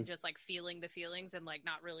 Mm-hmm. And just like feeling the feelings and like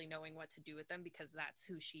not really knowing what to do with them, because that's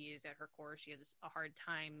who she is at her core. She has a hard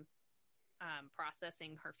time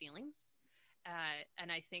processing her feelings,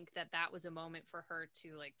 and I think that was a moment for her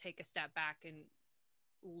to like take a step back and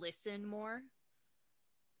listen more,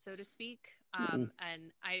 so to speak. And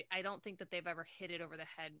I don't think that they've ever hit it over the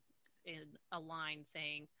head in a line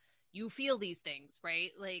saying, you feel these things, right?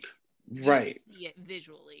 Like, right. You see it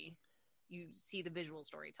visually. You see the visual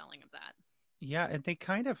storytelling of that. Yeah, and they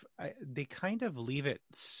kind of leave it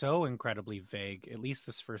so incredibly vague, at least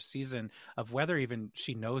this first season, of whether even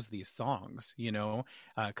she knows these songs, you know,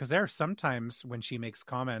 because there are sometimes when she makes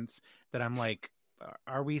comments that I'm like,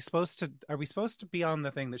 are we supposed to be on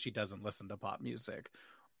the thing that she doesn't listen to pop music?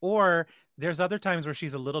 Or there's other times where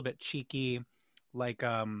she's a little bit cheeky, like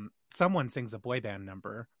someone sings a boy band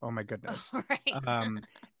number. Oh my goodness. Oh, right.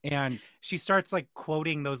 And she starts like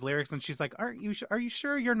quoting those lyrics and she's like, are you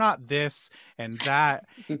sure you're not this and that?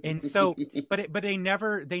 And so, but they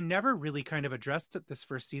never really kind of addressed it this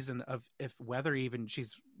first season of if whether even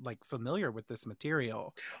she's like familiar with this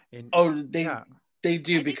material. And they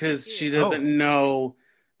do, because she doesn't know.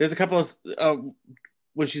 There's a couple of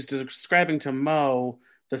when she's describing to Mo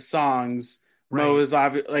the songs, right. Mo is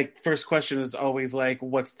like, first question is always like,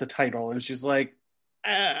 what's the title? And she's like,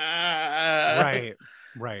 right.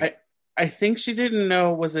 I think she didn't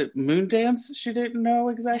know. Was it Moondance? She didn't know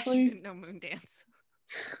exactly. She didn't know Moondance.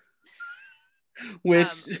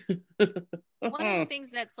 Which One of the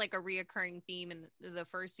things that's like a reoccurring theme in the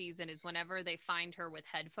first season is whenever they find her with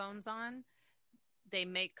headphones on, they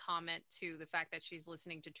make comment to the fact that she's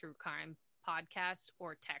listening to true crime podcasts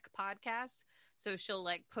or tech podcasts. So she'll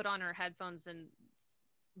like put on her headphones, and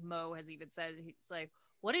Mo has even said, he's like,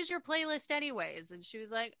 "What is your playlist anyways?" And she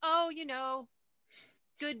was like, "Oh,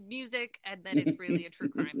 good music." And then it's really a true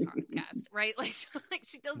crime podcast, right? Like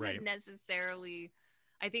she doesn't necessarily,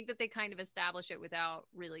 I think that they kind of establish it without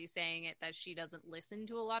really saying it, that she doesn't listen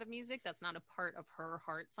to a lot of music. That's not a part of her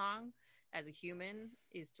heart song as a human,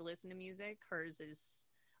 is to listen to music. Hers is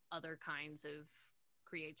other kinds of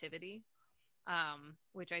creativity,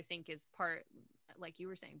 which I think is part, like you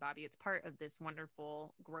were saying, Bobby, it's part of this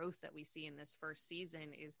wonderful growth that we see in this first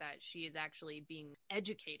season, is that she is actually being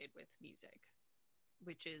educated with music,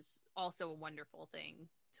 which is also a wonderful thing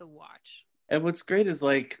to watch. And what's great is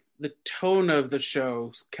like the tone of the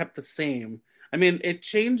show kept the same. I mean, it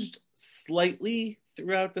changed slightly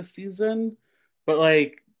throughout the season, but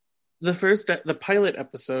like the pilot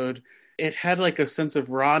episode, it had like a sense of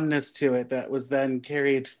rawness to it that was then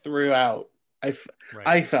carried throughout.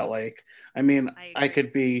 I felt like, I mean, I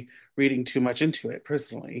could be reading too much into it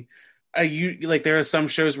personally. There are some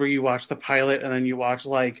shows where you watch the pilot and then you watch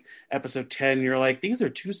like episode 10, you're like, these are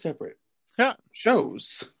two separate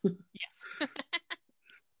shows. Yes.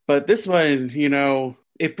 But this one,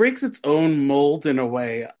 it breaks its own mold in a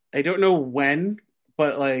way. I don't know when,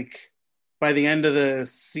 but like by the end of the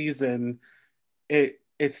season, it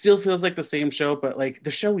still feels like the same show, but like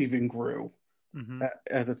the show even grew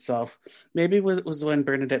as itself. Maybe it was when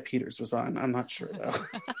Bernadette Peters was on. I'm not sure though.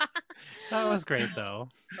 That was great though.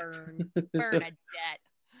 Bernadette.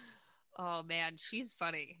 Oh man, she's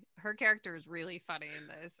funny. Her character is really funny in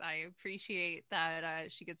this. I appreciate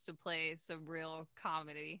that she gets to play some real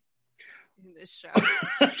comedy in this show.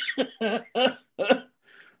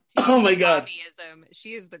 Oh my god. Bobbyism.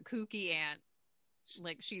 She is the kooky aunt.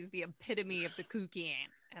 Like, she's the epitome of the kooky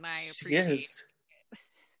aunt, and I appreciate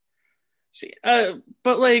it.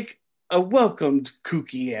 But like a welcomed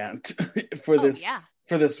kooky aunt for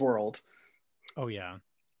this world. Oh yeah.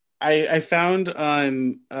 I found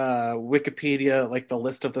on Wikipedia like the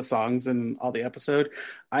list of the songs in all the episode.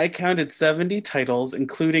 I counted 70 titles,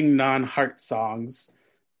 including non-heart songs,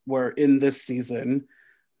 were in this season,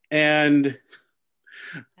 and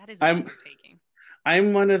that is undertaking.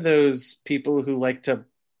 I'm one of those people who like to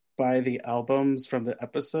buy the albums from the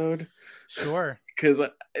episode. Sure, because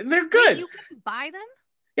they're good. Wait, you can buy them?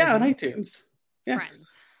 Yeah, on iTunes. Yeah.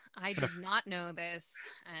 Friends. I did not know this,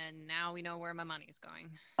 and now we know where my money's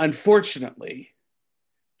going. Unfortunately,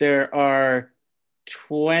 there are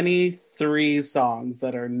 23 songs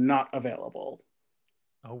that are not available.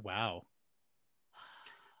 Oh, wow.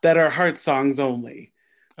 That are heart songs only.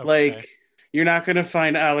 Okay. Like, you're not going to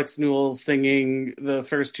find Alex Newell singing the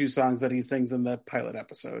first two songs that he sings in the pilot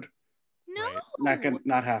episode. No. Right.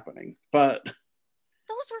 Not happening. But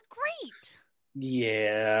those were great.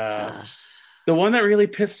 Yeah. The one that really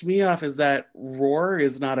pissed me off is that Roar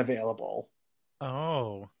is not available.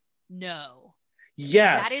 Oh. No.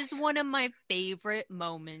 Yes. That is one of my favorite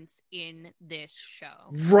moments in this show.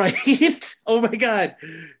 Right? Oh my God.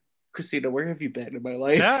 Christina, where have you been in my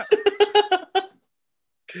life? Yeah.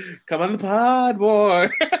 Come on the pod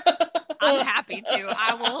more. I'm happy to.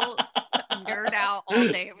 I will nerd out all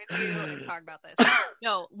day with you and talk about this.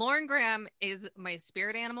 No, Lauren Graham is my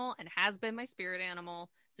spirit animal and has been my spirit animal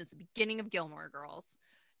since the beginning of Gilmore Girls.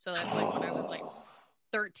 So that's like when I was like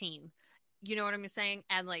 13. You know what I'm saying?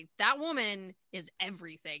 And like that woman is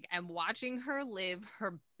everything. And watching her live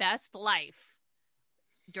her best life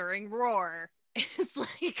during Roar is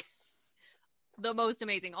like the most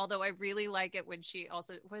amazing. Although I really like it when she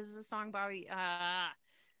also, what is the song, Bobby?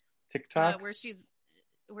 TikTok? Where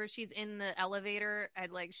she's in the elevator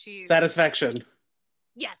and like she Satisfaction.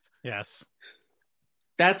 Yes.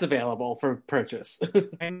 That's available for purchase.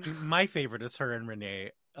 And my favorite is her and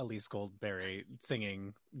Renee Elise Goldberry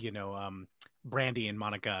singing, Brandy and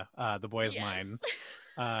Monica, The Boy Is Mine,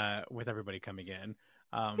 with everybody coming in.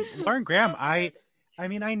 Lauren Graham, I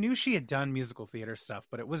mean, I knew she had done musical theater stuff,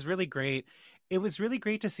 but it was really great. It was really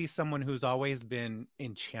great to see someone who's always been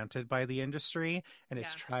enchanted by the industry and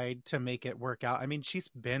has tried to make it work out. I mean, she's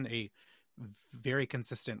been a very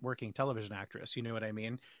consistent working television actress, you know what I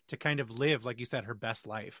mean? To kind of live, like you said, her best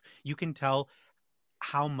life. You can tell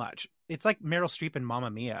how much. It's like Meryl Streep in Mamma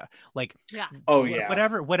Mia. Like, Yeah. Oh yeah.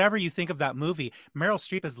 whatever you think of that movie, Meryl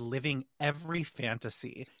Streep is living every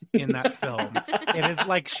fantasy in that film. It is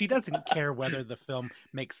like she doesn't care whether the film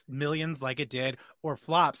makes millions like it did or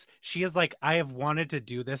flops. She is like, I have wanted to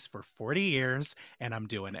do this for 40 years and I'm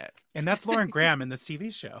doing it. And that's Lauren Graham in this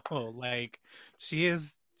TV show. Oh, like she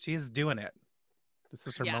is doing it. This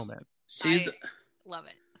is her moment. She's love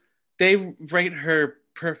it. They write her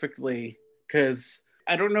perfectly because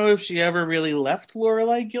I don't know if she ever really left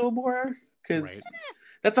Lorelai Gilmore because Right.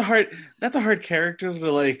 that's a hard character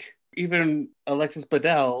to like. Even Alexis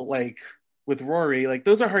Bledel, like with Rory, like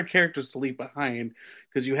those are hard characters to leave behind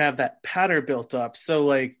because you have that pattern built up. So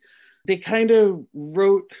like they kind of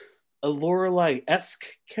wrote a Lorelai-esque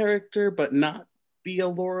character, but not be a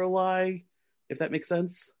Lorelai, if that makes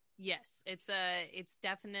sense. Yes, it's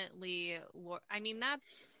definitely. I mean,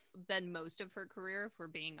 that's been most of her career, if we're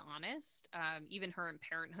being honest. Even her in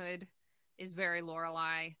Parenthood is very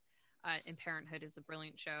Lorelai. And Parenthood is a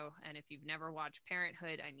brilliant show. And if you've never watched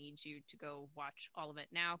Parenthood, I need you to go watch all of it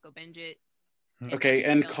now. Go binge it. Okay,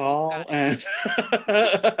 and call and.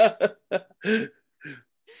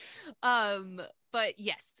 But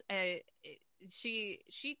yes, she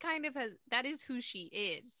kind of has. That is who she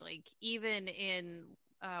is. Like even in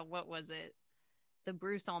what was it, the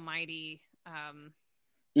Bruce Almighty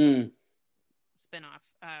spinoff?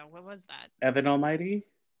 What was that? Evan Almighty.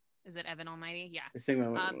 Is it Evan Almighty? Yeah. I think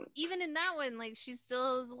that even in that one, like she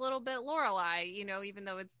still is a little bit Lorelai, you know, even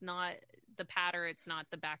though it's not the patter, it's not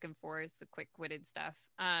the back and forth, the quick-witted stuff.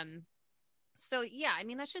 So yeah, I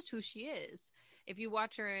mean that's just who she is. If you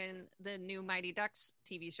watch her in the new Mighty Ducks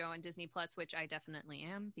TV show on Disney Plus, which I definitely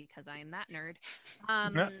am because I am that nerd,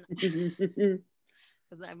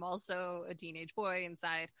 because I'm also a teenage boy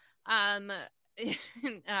inside.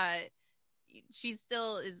 She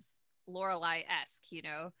still is Lorelai-esque, you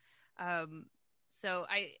know. So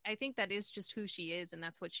I think that is just who she is, and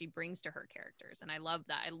that's what she brings to her characters, and I love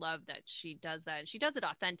that. I love that she does that, and she does it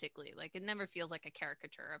authentically. Like it never feels like a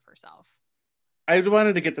caricature of herself. I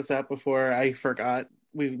wanted to get this out before I forgot.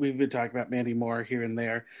 We've been talking about Mandy Moore here and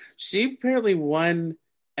there. She apparently won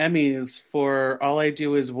Emmys for All I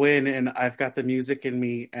Do Is Win and I've Got the Music in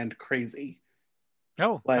Me and Crazy.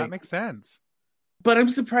 Oh, that makes sense. But I'm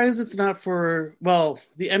surprised it's not for, well,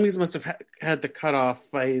 the Emmys must have had the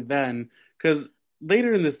cutoff by then, because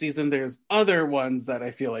later in the season, there's other ones that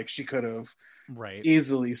I feel like she could have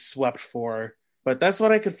easily swept for. But that's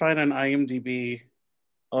what I could find on IMDb.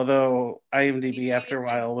 Although IMDb, after a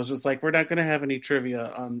while, was just like, we're not going to have any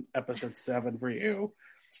trivia on episode 7 for you.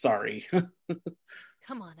 Sorry.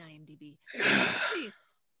 Come on, IMDb.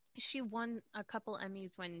 She won a couple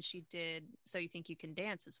Emmys when she did So You Think You Can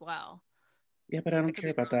Dance as well. Yeah, but I don't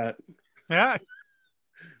care about that. Yeah.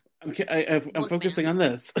 I'm focusing on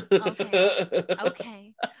this.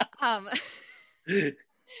 Okay.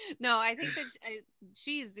 No, I think that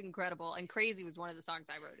she's incredible. And Crazy was one of the songs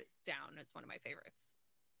I wrote it down. It's one of my favorites.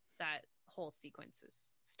 That whole sequence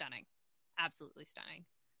was stunning. Absolutely stunning.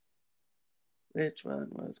 Which one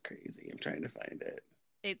was Crazy? I'm trying to find it.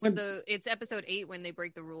 It's episode 8 when they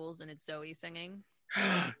break the rules and it's Zoe singing.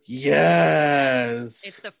 Yes.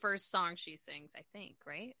 It's the first song she sings, I think,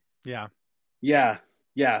 right? Yeah. Yeah.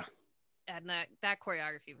 And that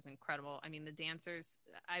choreography was incredible. I mean, the dancers,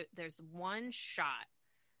 there's one shot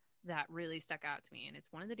that really stuck out to me, and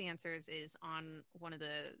it's one of the dancers is on one of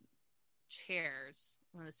the chairs,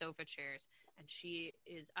 one of the sofa chairs, and she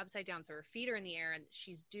is upside down, so her feet are in the air, and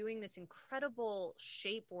she's doing this incredible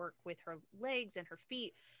shape work with her legs and her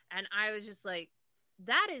feet, and I was just like,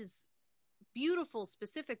 that is beautiful,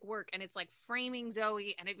 specific work, and it's like framing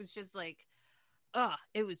Zoe, and it was just like,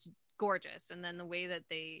 it was gorgeous. And then the way that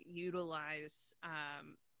they utilize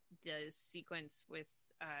the sequence with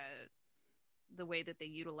the way that they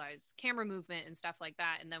utilize camera movement and stuff like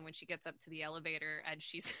that, and then when she gets up to the elevator and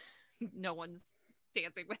she's no one's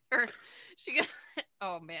dancing with her,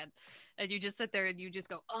 oh man, and you just sit there and you just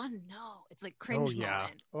go, oh no, it's like cringe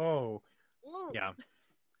moment. Ooh. Yeah.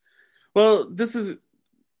 Well, this is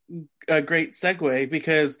a great segue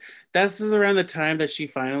because this is around the time that she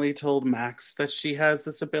finally told Max that she has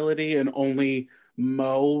this ability, and only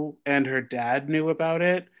Mo and her dad knew about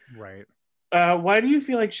it. Right. Why do you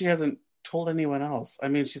feel like she hasn't told anyone else? I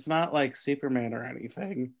mean, she's not like Superman or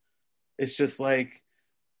anything. It's just like,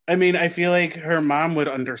 I mean, I feel like her mom would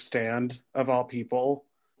understand, of all people.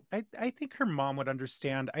 I think her mom would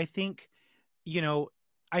understand. I think,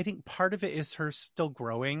 I think part of it is her still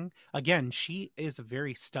growing. Again, she is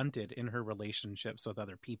very stunted in her relationships with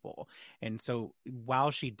other people. And so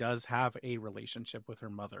while she does have a relationship with her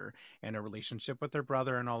mother and a relationship with her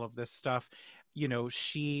brother and all of this stuff,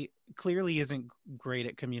 she clearly isn't great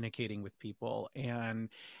at communicating with people. And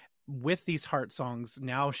with these heart songs,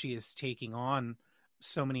 now she is taking on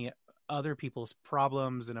so many other people's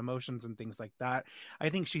problems and emotions and things like that. I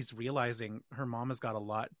think she's realizing her mom has got a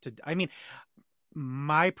lot to, I mean,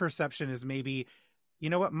 my perception is maybe, you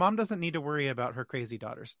know what, mom doesn't need to worry about her crazy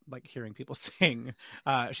daughters like hearing people sing.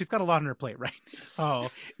 She's got a lot on her plate right now.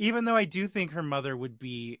 Even though I do think her mother would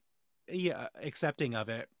be accepting of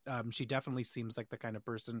it. She definitely seems like the kind of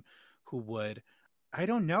person who would. I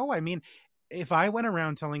don't know. I mean, if I went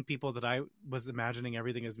around telling people that I was imagining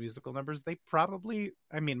everything as musical numbers, they probably,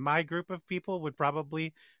 I mean, my group of people would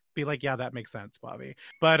probably be like, yeah, that makes sense, Bobby.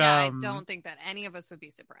 But yeah, I don't think that any of us would be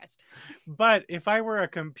surprised. But if I were a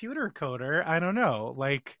computer coder, I don't know,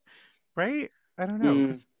 like, right? I don't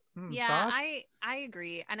know. Yeah, thoughts? I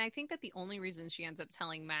agree. And I think that the only reason she ends up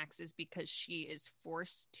telling Max is because she is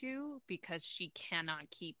forced to, because she cannot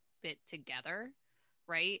keep it together,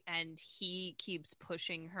 right? And he keeps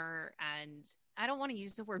pushing her, and I don't want to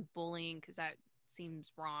use the word bullying because that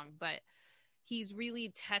seems wrong, but he's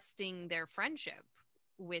really testing their friendship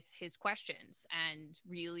with his questions and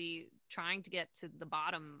really trying to get to the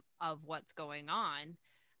bottom of what's going on.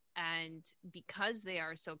 And because they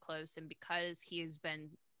are so close, and because he has been,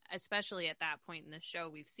 especially at that point in the show,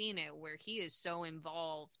 we've seen it where he is so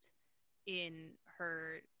involved in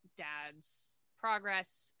her dad's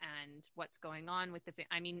progress and what's going on with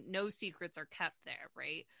I mean, no secrets are kept there,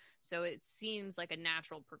 right? So it seems like a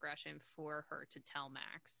natural progression for her to tell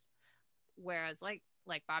Max. Whereas like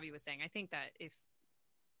Bobby was saying, I think that if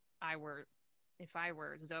I were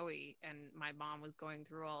Zoe and my mom was going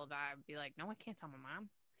through all of that, I'd be like, no, I can't tell my mom.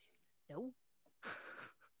 No.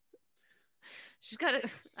 She's got it.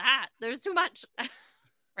 There's too much.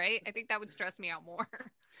 Right? I think that would stress me out more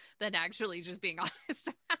than actually just being honest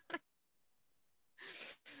about it.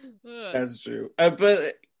 That's true.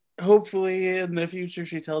 But hopefully in the future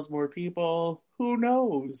she tells more people. Who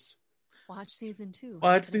knows? Watch season 2.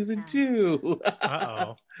 Watch season 2.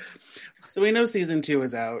 Uh-oh. So we know season 2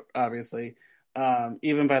 is out, obviously.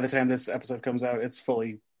 Even by the time this episode comes out, it's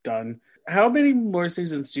fully done. How many more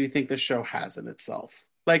seasons do you think the show has in itself?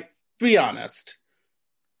 Like, be honest.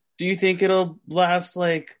 Do you think it'll last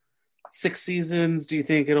like 6 seasons? Do you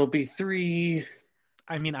think it'll be 3?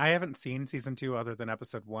 I mean, I haven't seen season 2 other than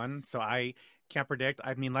episode 1, so I can't predict.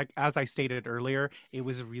 I mean, like, as I stated earlier, it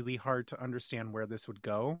was really hard to understand where this would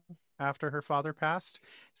go after her father passed.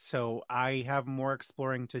 So I have more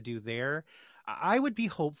exploring to do there. I would be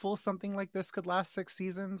hopeful something like this could last 6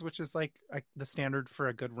 seasons, which is like the standard for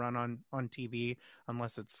a good run on TV,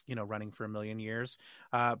 unless it's, running for a million years.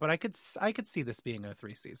 But I could see this being a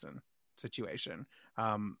 3-season situation.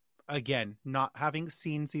 Again, not having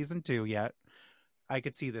seen season 2 yet, I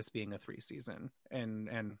could see this being a 3-season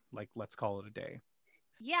and like, let's call it a day.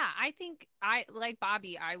 Yeah, I think like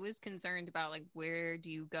Bobby, I was concerned about like, where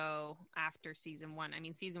do you go after season 1? I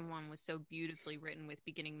mean, season 1 was so beautifully written with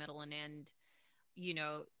beginning, middle, and end,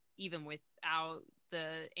 even without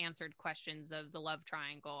the answered questions of the love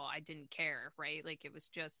triangle, I didn't care, right? Like, it was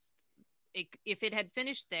just, if it had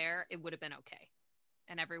finished there, it would have been okay.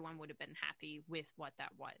 And everyone would have been happy with what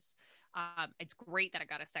that was. It's great that I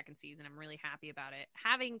got a second season. I'm really happy about it.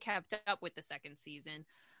 Having kept up with the second season,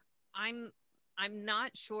 I'm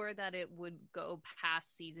not sure that it would go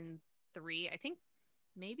past season 3. I think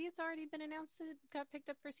maybe it's already been announced that it got picked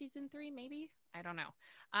up for season 3. Maybe, I don't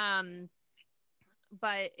know.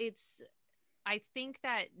 But I think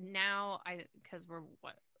that now, because we're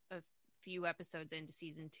a few episodes into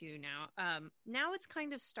season 2 now. Now it's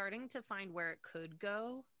kind of starting to find where it could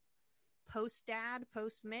go post Dad,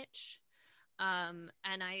 post Mitch. And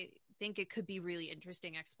I think it could be really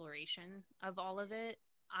interesting exploration of all of it.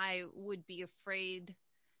 I would be afraid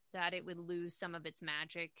that it would lose some of its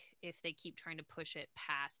magic if they keep trying to push it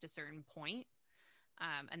past a certain point.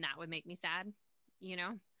 And that would make me sad,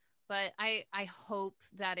 But I hope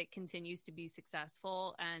that it continues to be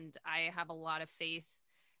successful. And I have a lot of faith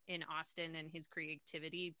in Austin and his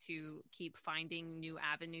creativity to keep finding new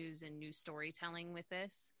avenues and new storytelling with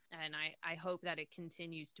this. And I hope that it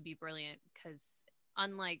continues to be brilliant, because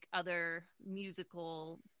unlike other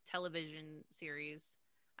musical television series,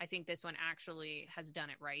 I think this one actually has done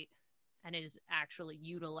it right and is actually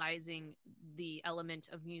utilizing the element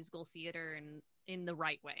of musical theater in the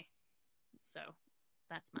right way. So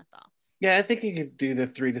that's my thoughts. Yeah, I think you could do the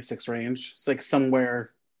 3 to 6 range. It's like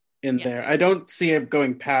somewhere in there. I don't see it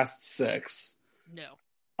going past 6. No.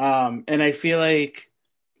 And I feel like,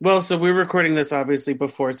 so we're recording this obviously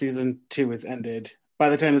before season 2 is ended. By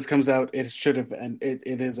the time this comes out, it should have it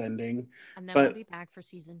is ending. And then but we'll be back for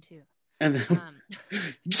season 2. And then,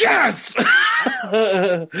 yes!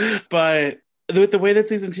 But with the way that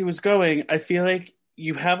season 2 was going, I feel like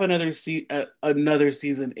you have another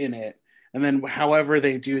season in it. And then however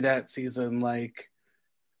they do that season, like,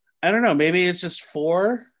 I don't know, maybe it's just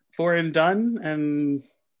four and done, and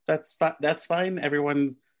that's fine.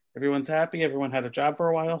 Everyone's happy. Everyone had a job for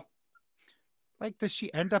a while. Like, does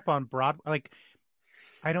she end up on Broadway? Like,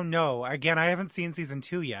 I don't know. Again, I haven't seen season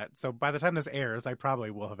 2 yet, so by the time this airs, I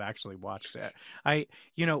probably will have actually watched it.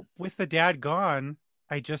 With the dad gone,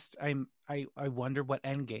 I wonder what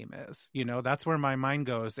Endgame is. That's where my mind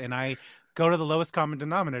goes, and I go to the lowest common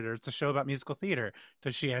denominator. It's a show about musical theater.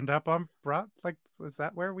 Does she end up on Like, is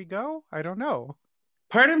that where we go? I don't know.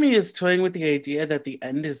 Part of me is toying with the idea that the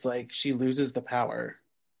end is like she loses the power.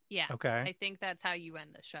 Yeah. Okay. I think that's how you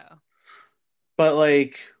end the show. But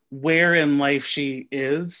like where in life she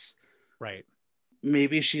is. Right.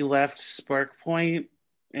 Maybe she left Spark Point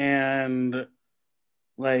and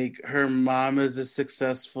like her mom is a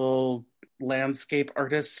successful landscape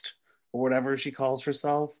artist or whatever she calls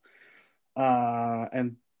herself.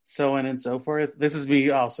 And so on and so forth. This is me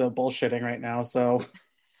also bullshitting right now, so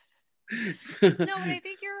No, but I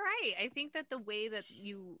think you're right. I think that the way that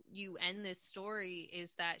you end this story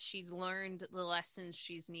is that she's learned the lessons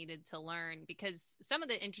she's needed to learn, because some of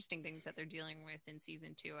the interesting things that they're dealing with in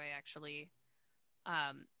season 2, I actually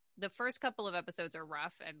the first couple of episodes are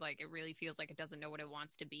rough and like it really feels like it doesn't know what it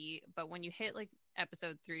wants to be, but when you hit like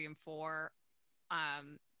episode 3 and 4,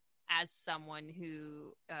 as someone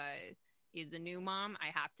who is a new mom,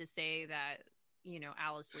 I have to say that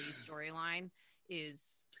Alice Lee's storyline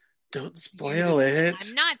is don't spoil it.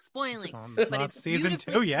 I'm not spoiling, but it's season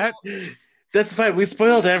 2 yet. That's fine. We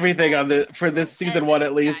spoiled everything for this season 1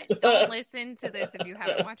 at least. Don't listen to this if you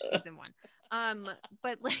haven't watched season 1.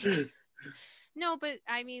 But like, no, but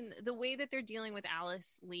I mean, the way that they're dealing with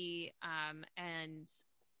Alice Lee and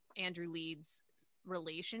Andrew Leeds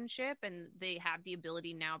relationship, and they have the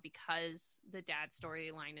ability now, because the dad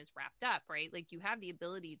storyline is wrapped up, right? Like you have the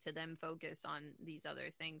ability to then focus on these other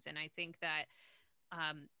things, and I think that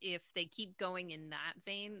if they keep going in that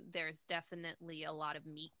vein, there's definitely a lot of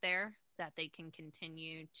meat there that they can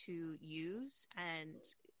continue to use and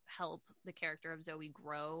help the character of Zoe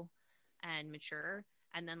grow and mature.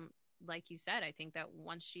 And then, like you said, I think that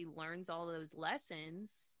once she learns all those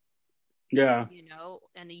lessons, yeah,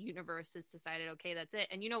 and the universe has decided, okay, that's it.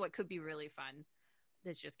 And what could be really fun,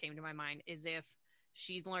 this just came to my mind, is if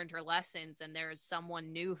she's learned her lessons and there's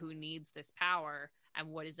someone new who needs this power, and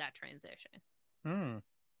what is that transition?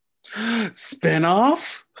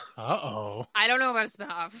 Spinoff? Uh-oh. I don't know about a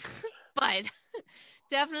spinoff, but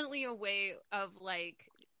definitely a way of like.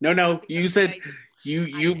 No, you said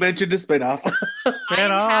you mentioned a spinoff. I'm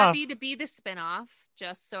happy to be the spinoff,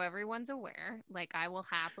 just so everyone's aware. Like, I will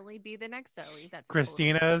happily be the next Zoe. That's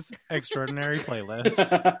Christina's Extraordinary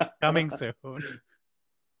Playlist coming soon.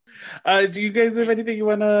 Do you guys have anything you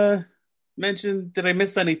want to mention? Did I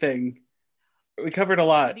miss anything? We covered a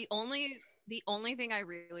lot. The only thing I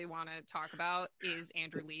really want to talk about is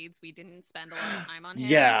Andrew Leeds. We didn't spend a lot of time on him.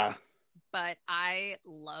 Yeah. But I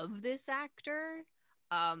love this actor.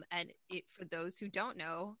 And for those who don't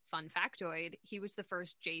know, fun factoid, he was the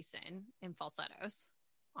first Jason in Falsettos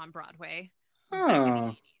on Broadway. Back in the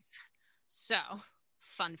 80s. So,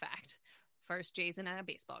 fun fact. First Jason at a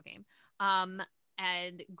baseball game.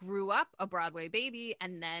 And grew up a Broadway baby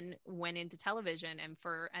and then went into television. And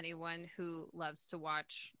for anyone who loves to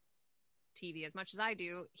watch TV as much as I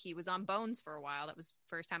do, he was on Bones for a while. That was the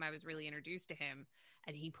first time I was really introduced to him,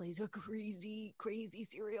 and he plays a crazy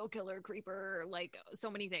serial killer, creeper, like so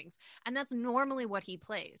many things, and that's normally what he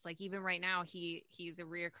plays. Like even right now he's a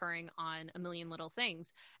reoccurring on A Million Little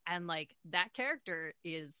Things, and like that character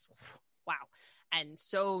is wow. And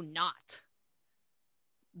so not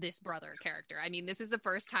this brother character. I mean, this is the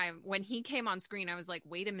first time when he came on screen, I was like,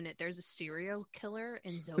 wait a minute, there's a serial killer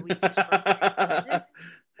in Zoe's Extraordinary.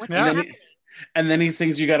 What's happening? And then he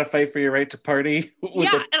sings "You Gotta Fight for Your Right to Party."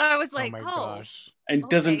 Yeah, and I was like, oh my gosh. And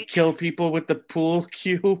doesn't kill people with the pool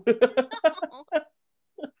cue. But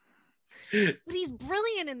he's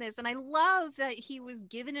brilliant in this, and I love that he was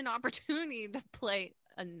given an opportunity to play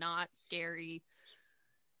a not scary,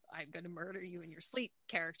 I'm gonna murder you in your sleep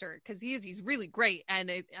character, because he's really great,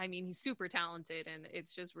 and he's super talented, and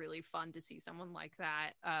it's just really fun to see someone like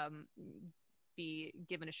that be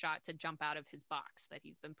given a shot to jump out of his box that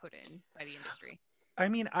he's been put in by the industry. I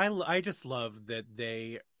mean, I just love that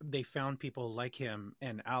they found people like him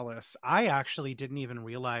and Alice. I actually didn't even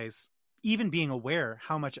realize, even being aware,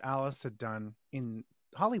 how much Alice had done in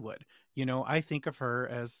Hollywood. I think of her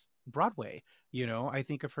as Broadway. I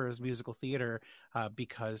think of her as musical theater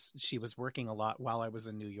because she was working a lot while I was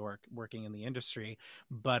in New York working in the industry.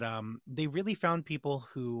 But they really found people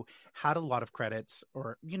who had a lot of credits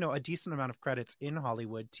or, a decent amount of credits in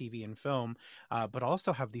Hollywood, TV and film, but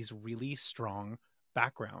also have these really strong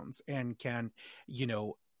backgrounds and can,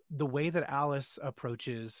 the way that Alice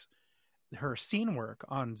approaches her scene work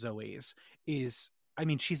on Zoe's is, I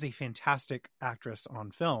mean, she's a fantastic actress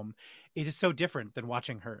on film. It is so different than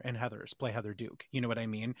watching her and Heathers play Heather Duke. You know what I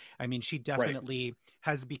mean? I mean, she definitely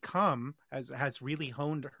has become, has really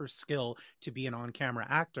honed her skill to be an on-camera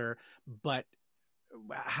actor, but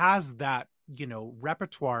has that,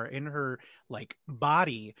 repertoire in her like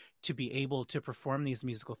body to be able to perform these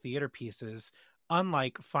musical theater pieces,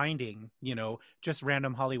 unlike finding, just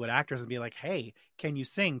random Hollywood actors and be like, hey, can you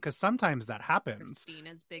sing? Because sometimes that happens.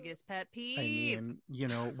 Christina's biggest pet peeve. I mean,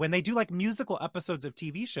 when they do like musical episodes of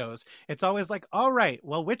TV shows, it's always like, all right,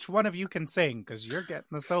 well, which one of you can sing? Because you're getting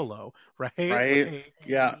the solo, right? Right.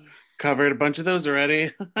 Yeah. Covered a bunch of those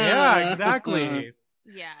already. Yeah, exactly.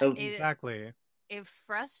 Yeah. Exactly. It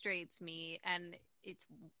frustrates me, and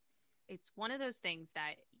it's one of those things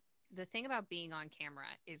that the thing about being on camera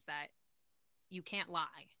is that you can't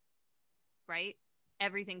lie, right?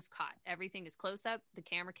 Everything's caught. Everything is close up. The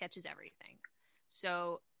camera catches everything.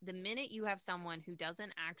 So the minute you have someone who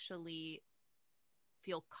doesn't actually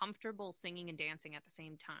feel comfortable singing and dancing at the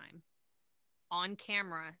same time on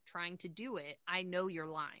camera trying to do it, I know you're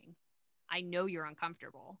lying. I know you're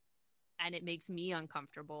uncomfortable, and it makes me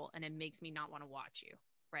uncomfortable, and it makes me not want to watch you,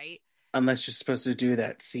 right? Unless you're supposed to do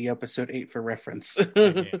that. See episode 8 for reference.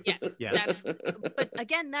 Yes. But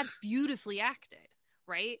again, that's beautifully acted,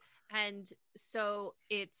 right? And so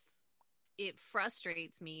it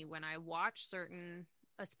frustrates me when I watch certain,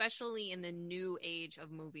 especially in the new age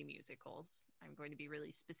of movie musicals. I'm going to be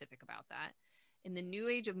really specific about that. In the new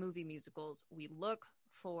age of movie musicals, we look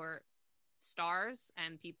for stars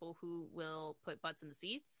and people who will put butts in the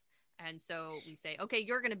seats. And so we say, okay,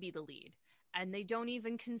 you're going to be the lead. And they don't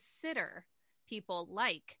even consider people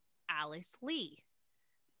like Alice Lee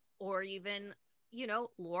or even,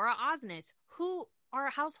 Laura Osnes, who are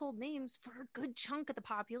household names for a good chunk of the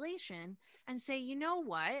population, and say, you know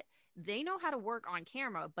what? They know how to work on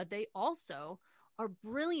camera, but they also are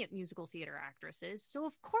brilliant musical theater actresses. So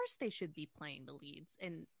of course they should be playing the leads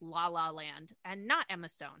in La La Land and not Emma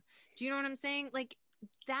Stone. Do you know what I'm saying? Like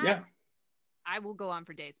that. Yeah. I will go on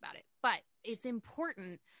for days about it, but it's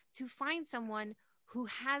important to find someone who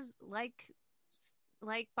has, like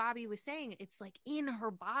Bobby was saying, it's like in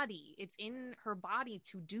her body. It's in her body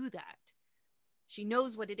to do that. She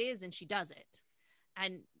knows what it is and she does it.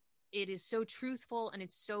 And it is so truthful and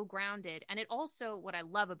it's so grounded. And it also, what I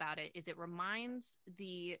love about it is it reminds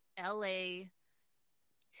the LA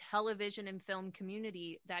television and film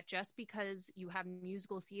community that just because you have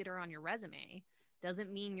musical theater on your resume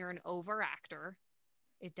doesn't mean you're an over actor.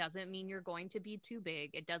 It doesn't mean you're going to be too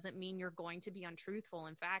big. It doesn't mean you're going to be untruthful.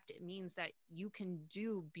 In fact, it means that you can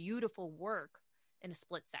do beautiful work in a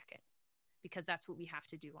split second, because that's what we have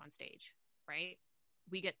to do on stage, right?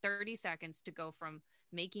 We get 30 seconds to go from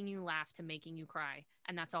making you laugh to making you cry,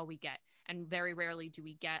 and that's all we get. And very rarely do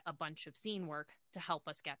we get a bunch of scene work to help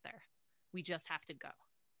us get there. We just have to go.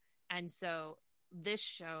 And so this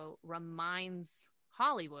show reminds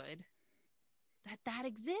Hollywood that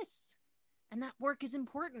exists, and that work is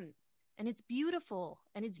important, and it's beautiful,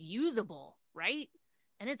 and it's usable, right?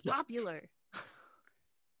 And it's popular.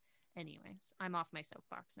 Anyways, I'm off my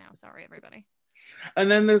soapbox now. Sorry, everybody. And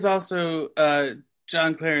then there's also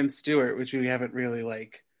John Clarence Stewart, which we haven't really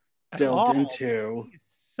delved into. He's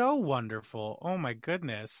so wonderful. Oh my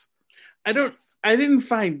goodness. I didn't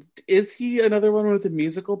find, is he another one with a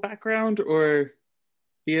musical background, or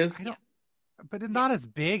he is? But not as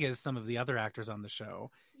big as some of the other actors on the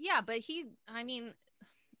show. Yeah, but here's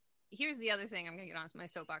the other thing I'm going to get on my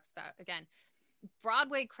soapbox about. Again,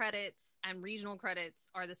 Broadway credits and regional credits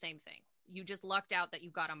are the same thing. You just lucked out that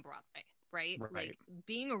you got on Broadway, right? Like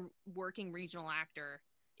being a working regional actor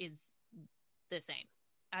is the same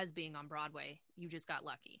as being on Broadway. You just got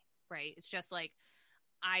lucky, right? It's just like,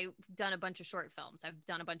 I've done a bunch of short films. I've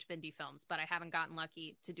done a bunch of indie films, but I haven't gotten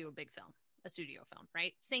lucky to do a big film, a studio film,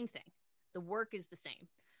 right? Same thing. The work is the same.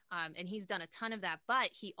 And he's done a ton of that, but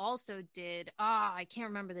he also did, I can't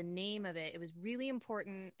remember the name of it. It was really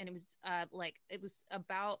important. And it was it was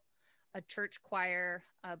about a church choir,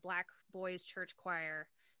 a Black boys church choir.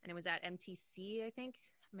 And it was at MTC, I think,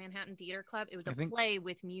 Manhattan Theater Club. It was a play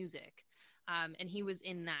with music. And he was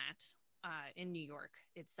in that in New York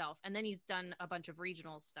itself. And then he's done a bunch of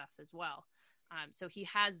regional stuff as well. So he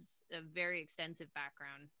has a very extensive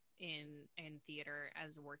background in theater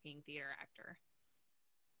as a working theater actor.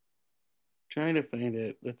 Trying to find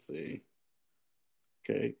it. Let's see.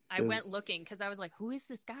 Okay. I went looking because I was like, who is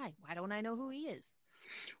this guy? Why don't I know who he is?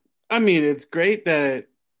 I mean, it's great that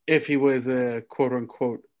if he was a quote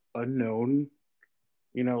unquote unknown,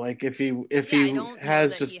 you know, like if he I don't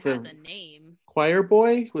has know that just he the has a name. choir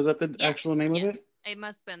boy, was that the Yes, actual name of yes. it? That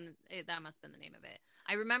must have been the name of it.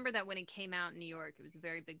 I remember that when it came out in New York, it was a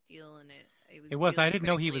very big deal, and it was. I Really didn't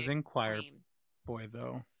know he was critically in Choir acclaimed. Boy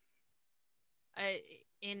though.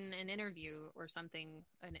 In an interview or something,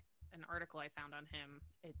 an article I found on him,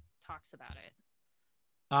 it talks about it.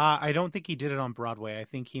 I don't think he did it on Broadway. I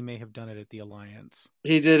think he may have done it at the Alliance.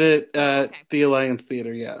 He did it at okay. the Alliance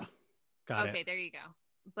Theater, yeah. Got it. Okay, there you go.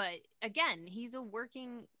 But again, he's a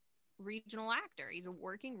working regional actor. He's a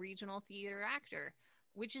working regional theater actor,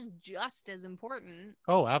 which is just as important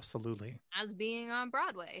Oh, absolutely. as being on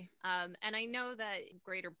Broadway. And I know that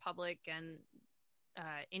greater public and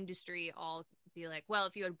industry all be like, well,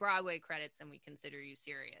 if you had Broadway credits, then we consider you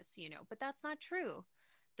serious, you know. But that's not true.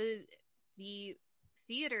 The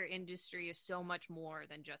theater industry is so much more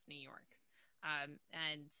than just New York,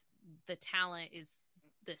 and the talent is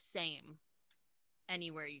the same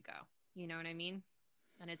anywhere you go. You know what I mean?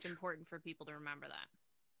 And it's important for people to remember that.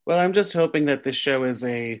 Well, I'm just hoping that this show is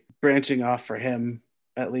a branching off for him,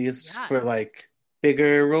 at least Yeah. for like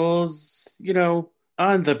bigger roles, you know,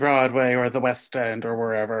 on the Broadway or the West End or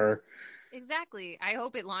wherever. Exactly. I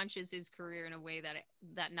hope it launches his career in a way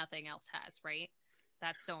that nothing else has, right?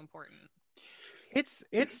 That's so important.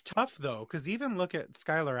 It's tough though, because even look at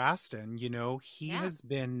Skylar Astin. You know, he has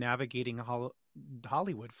been navigating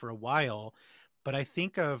Hollywood for a while, but I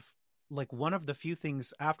think of like one of the few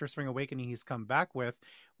things after Spring Awakening he's come back with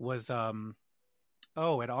was at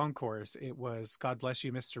Encores it was God Bless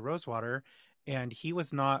You, Mr. Rosewater, and he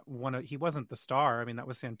was not he wasn't the star. I mean, that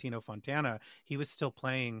was Santino Fontana. He was still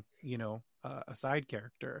playing, you know, a side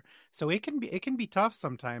character. So it can be tough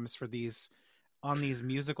sometimes for these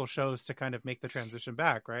musical shows to kind of make the transition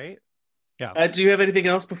back, right? Yeah. Do you have anything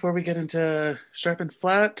else before we get into Sharp and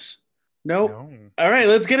Flat? Nope. No. All right,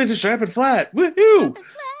 let's get into Sharp and Flat. Woohoo!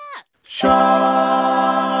 Sharp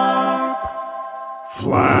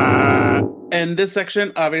Flat. In this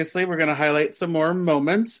section, obviously, we're going to highlight some more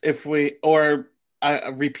moments repeat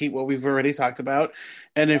what we've already talked about.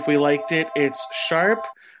 And if we liked it, it's sharp.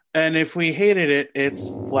 And if we hated it, it's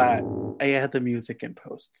flat. I add the music in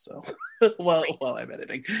post, so while I'm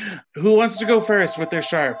editing. Who wants to go first with their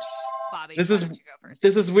sharps? Bobby, This why is don't you go first?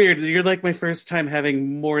 This is weird. You're like my first time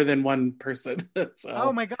having more than one person. So.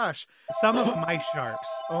 Oh my gosh. Some of my sharps.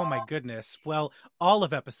 Oh my goodness. Well, all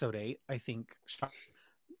of episode 8, I think, sharp.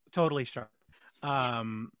 Totally sharp. Yes.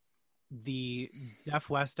 The Deaf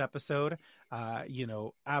West episode, you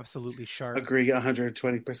know, absolutely sharp. Agree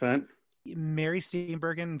 120%. Mary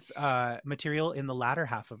Steenburgen's material in the latter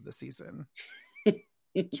half of the season.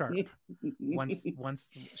 Sharp. Once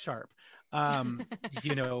sharp.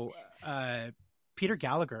 You know, Peter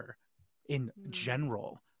Gallagher in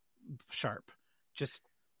general, sharp. Just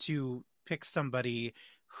to pick somebody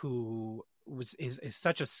who is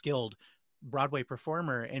such a skilled Broadway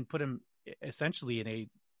performer and put him essentially in a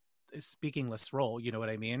speakingless role, you know what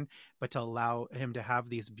I mean? But to allow him to have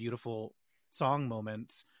these beautiful song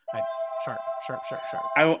moments, sharp.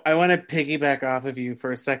 I want to piggyback off of you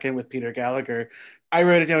for a second with Peter Gallagher. I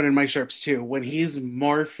wrote it down in my sharps too. When he's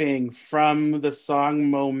morphing from the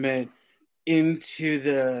song moment into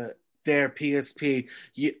their PSP,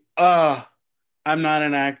 I'm not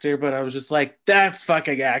an actor, but I was just like, that's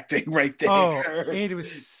fucking acting right there. Oh, it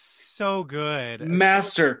was so good.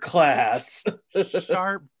 Master class.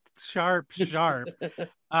 Sharp.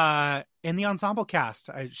 And the ensemble cast,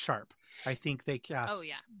 sharp. I think they cast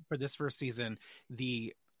for this first season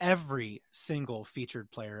every single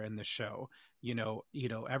featured player in the show. You know,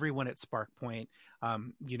 everyone at Spark Point,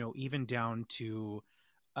 you know, even down to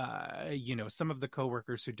you know, some of the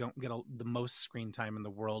coworkers who don't get the most screen time in the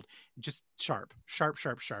world. Just sharp.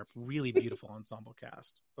 Really beautiful ensemble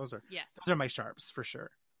cast. Those are my sharps for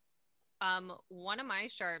sure. One of my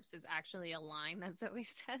sharps is actually a line that Zoe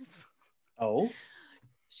says. Oh.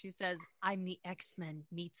 She says, "I'm the X-Men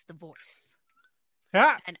meets the voice."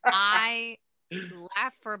 Ah! And I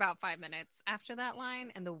laughed for about 5 minutes after that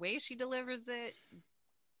line, and the way she delivers it,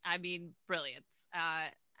 I mean, brilliance.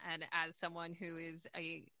 And as someone who is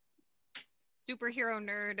a superhero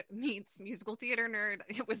nerd meets musical theater nerd,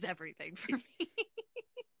 it was everything for me.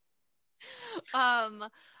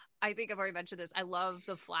 I think I've already mentioned this. I love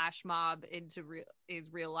the flash mob into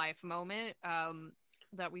real life moment.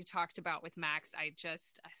 that we talked about with Max, I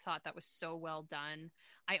thought that was so well done.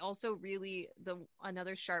 I also really,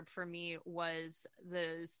 another sharp for me was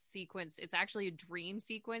the sequence. It's actually a dream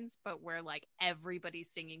sequence, but where like everybody's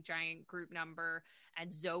singing giant group number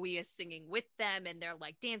and Zoe is singing with them, and they're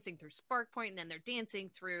like dancing through Spark Point, and then they're dancing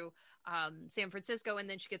through San Francisco, and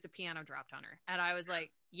then she gets a piano dropped on her. And I was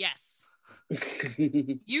like, yes,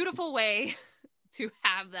 beautiful way to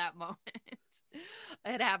have that moment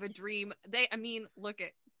and have a dream.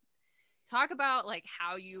 Talk about like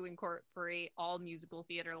how you incorporate all musical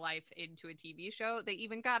theater life into a TV show. They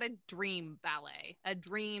even got a dream ballet, a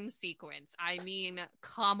dream sequence. I mean,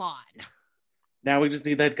 come on. Now we just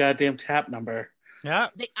need that goddamn tap number. Yeah.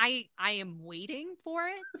 I am waiting for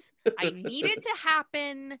it. I need it to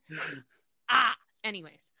happen.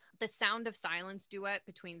 Anyways, the Sound of Silence duet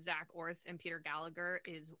between Zach Orth and Peter Gallagher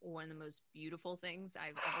is one of the most beautiful things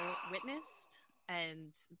I've ever witnessed.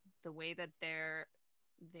 And the way that their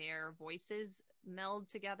voices meld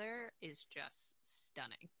together is just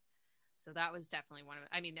stunning. So that was definitely one of,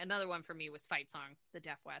 I mean, another one for me was Fight Song, the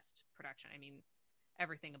Deaf West production. I mean,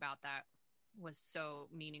 everything about that was so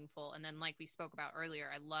meaningful. And then like we spoke about earlier,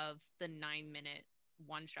 I love the 9-minute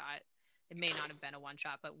one shot. It may not have been a one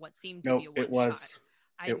shot, but what seemed to be a one it was. shot.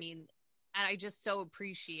 I mean, and I just so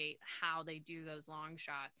appreciate how they do those long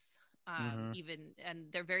shots. Even, and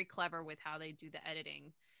they're very clever with how they do the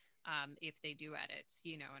editing. If they do edits,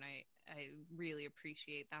 you know, and I really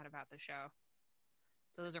appreciate that about the show.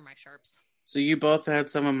 So those are my sharps. So you both had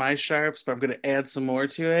some of my sharps, but I'm going to add some more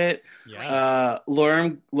to it. Yes.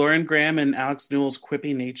 Lauren Graham and Alex Newell's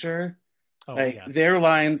quippy nature. Yes. Their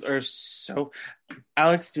lines are so...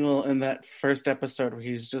 Alex Newell in that first episode where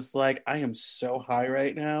he's just like, I am so high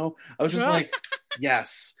right now. I was just like,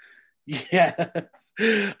 yes.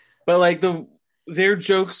 But like their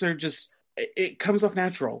jokes are just... It comes off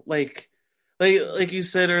natural. Like you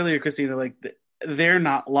said earlier, Christina, like they're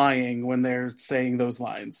not lying when they're saying those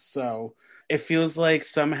lines. So it feels like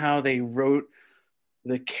somehow they wrote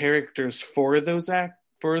the characters for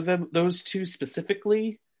those two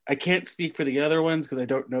specifically. I can't speak for the other ones because I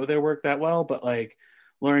don't know their work that well, but like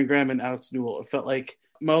Lauren Graham and Alex Newell, it felt like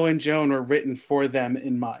Mo and Joan were written for them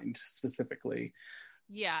in mind specifically.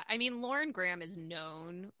 Yeah, I mean, Lauren Graham is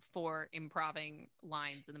known for improving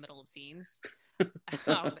lines in the middle of scenes.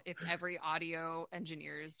 It's every audio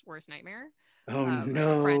engineer's worst nightmare. Oh, no. I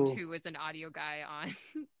have a friend who was an audio guy on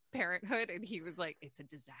Parenthood, and he was like, it's a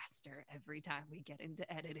disaster every time we get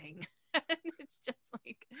into editing. And it's just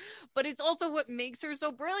like, but it's also what makes her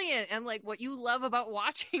so brilliant and like what you love about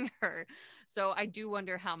watching her. So I do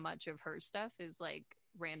wonder how much of her stuff is like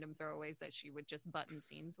random throwaways that she would just button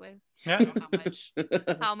scenes with. Yeah. I don't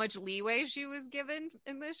know how much leeway she was given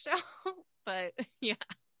in this show, but yeah.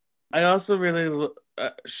 I also really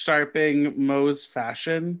sharping Mo's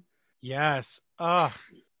fashion. Yes.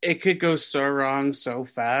 It could go so wrong so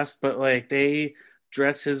fast, but like they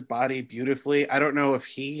dress his body beautifully. I don't know if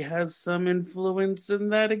he has some influence in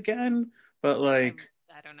that again, but like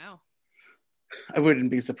I don't know. I wouldn't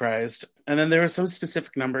be surprised. And then there were some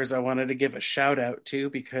specific numbers I wanted to give a shout out to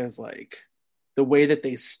because like the way that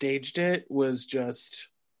they staged it was just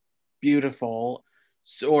beautiful,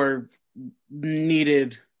 or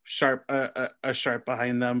needed a sharp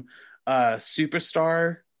behind them.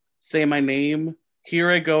 Superstar, Say My Name, Here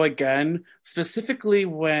I Go Again, specifically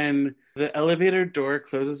when the elevator door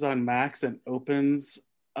closes on Max and opens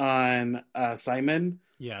on Simon.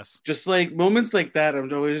 Yes. Just like moments like that,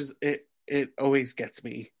 it always gets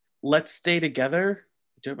me. Let's Stay Together.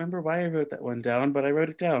 I don't remember why I wrote that one down, but I wrote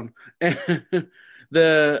it down.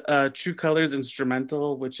 The True Colors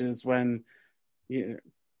instrumental, which is when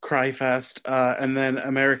Cry Fest, and then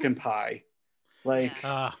American Pie. Like,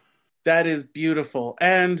 that is beautiful.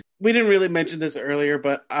 And we didn't really mention this earlier,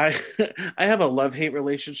 but I have a love-hate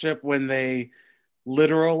relationship when they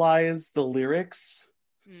literalize the lyrics.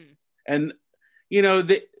 And, you know,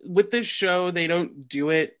 with this show, they don't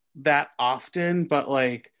do it that often, but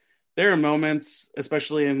like there are moments,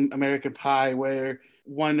 especially in American Pie, where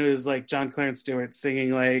one is like John Clarence Stewart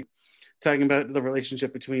singing, like talking about the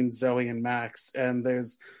relationship between Zoe and Max, and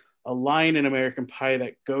there's a line in American Pie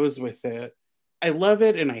that goes with it. I love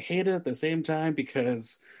it and I hate it at the same time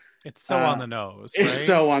because it's so on the nose. Right? It's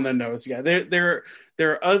so on the nose. Yeah, there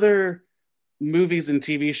are other movies and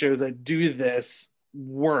TV shows that do this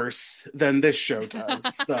worse than this show does,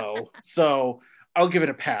 though. So I'll give it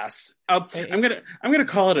a pass. I'm gonna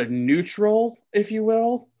call it a neutral, if you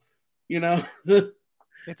will. You know,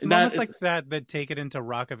 it's moments like that take it into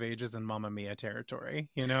Rock of Ages and Mamma Mia territory.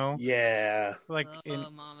 You know, yeah, like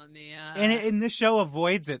Mamma Mia, and this show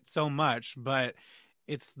avoids it so much, but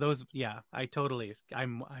it's those. Yeah,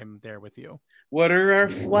 I'm there with you. What are our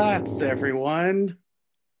flats, everyone?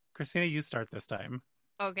 Christina, you start this time.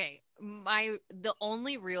 Okay, the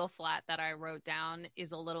only real flat that I wrote down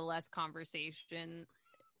is a little less conversation.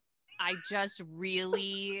 I just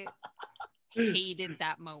really hated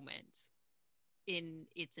that moment in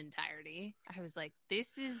its entirety. I was like,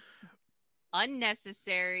 this is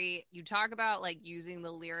unnecessary. You talk about like using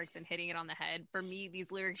the lyrics and hitting it on the head. For me,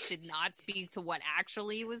 these lyrics did not speak to what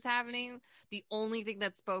actually was happening. The only thing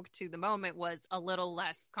that spoke to the moment was a little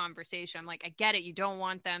less conversation. I'm like, I get it, you don't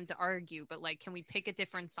want them to argue, but like, can we pick a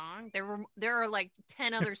different song? There are like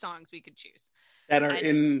 10 other songs we could choose that are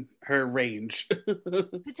in her range.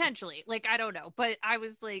 potentially. Like, I don't know, but I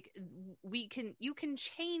was like, you can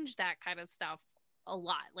change that kind of stuff a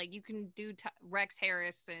lot. Like, you can do Rex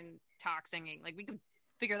Harris and talk singing. Like, we could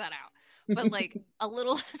figure that out. But like, a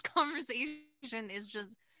little less conversation is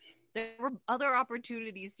just, there were other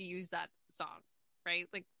opportunities to use that song, right?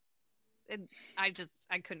 Like, I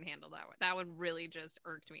couldn't handle that one. That one really just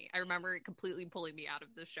irked me. I remember it completely pulling me out of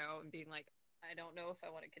the show and being like, I don't know if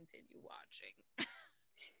I want to continue watching.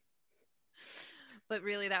 But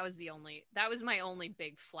really, that was my only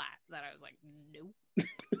big flat that I was like, nope.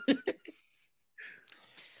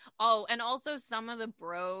 Oh, and also some of the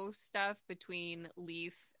bro stuff between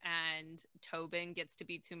Leaf and Tobin gets to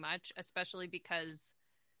be too much, especially because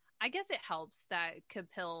I guess it helps that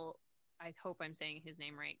Kapil, I hope I'm saying his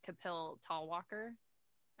name right, Kapil Talwalkar.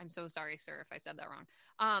 I'm so sorry, sir, if I said that wrong.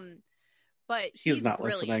 But he's not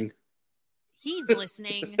brilliant. listening. He's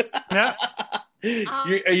listening. Are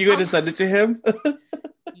you going to send it to him?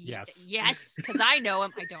 Yes. Yes, because I know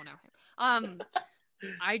him. I don't know him.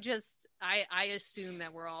 I assume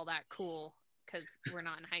that we're all that cool because we're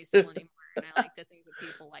not in high school anymore, and I like to think that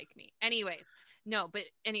people like me. Anyways,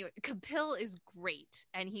 Kapil is great,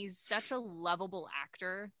 and he's such a lovable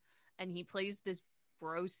actor, and he plays this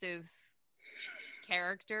brosive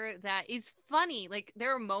character that is funny. Like,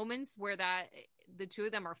 there are moments where the two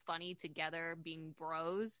of them are funny together being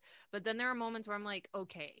bros, but then there are moments where I'm like,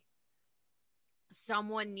 okay,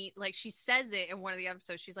 someone like, she says it in one of the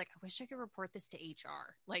episodes, she's like, I wish I could report this to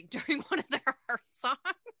HR, like during one of their art songs.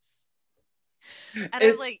 And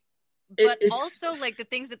I'm like, but also like the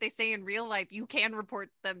things that they say in real life, you can report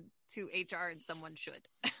them to HR and someone should.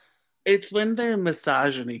 It's when their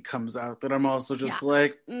misogyny comes out that I'm also just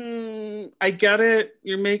like, I get it.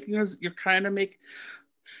 You're kind of making.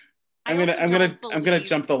 I'm gonna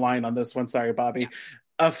jump the line on this one. Sorry, Bobby. Yeah.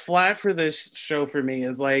 A flat for this show for me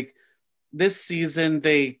is like, this season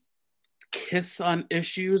they kiss on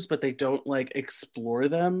issues, but they don't like explore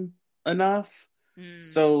them enough.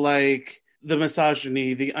 So like the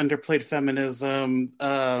misogyny, the underplayed feminism,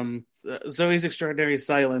 Zoe's Extraordinary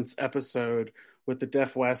Silence episode with the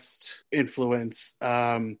Deaf West influence.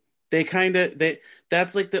 That's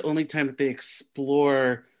like the only time that they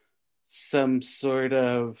explore some sort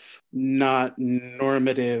of not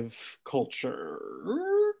normative culture.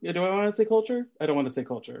 Do I want to say culture? I don't want to say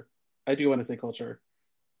culture. I do want to say culture.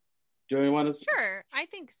 Do I want to? Sure, I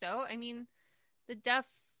think so. I mean, the deaf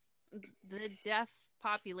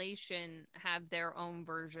population have their own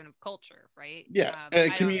version of culture, right? Yeah,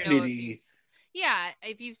 community.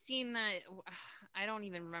 If you've seen that, I don't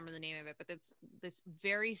even remember the name of it, but it's this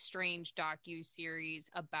very strange docu-series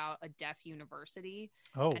about a deaf university.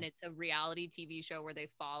 Oh. And it's a reality TV show where they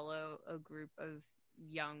follow a group of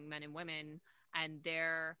young men and women and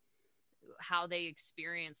how they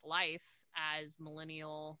experience life as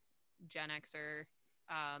millennial, Gen Xer,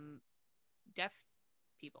 deaf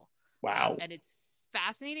people. Wow. And it's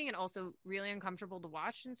fascinating and also really uncomfortable to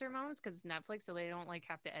watch in certain moments because it's Netflix, so they don't like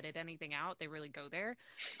have to edit anything out. They really go there.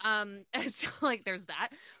 So like there's that,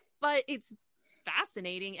 but it's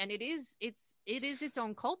fascinating, and it is its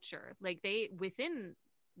own culture. Like, within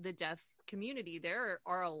the deaf community, there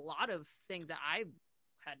are a lot of things that I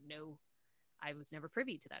was never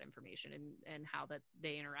privy to that information and how that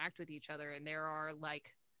they interact with each other. And there are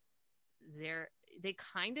like, they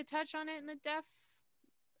kind of touch on it in the deaf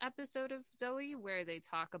episode of Zoe, where they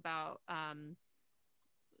talk about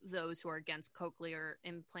those who are against cochlear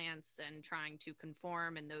implants and trying to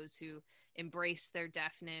conform, and those who embrace their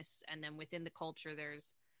deafness. And then within the culture,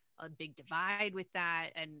 there's a big divide with that,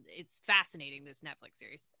 and it's fascinating, this Netflix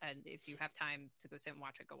series. And if you have time to go sit and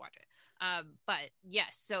watch it, go watch it. But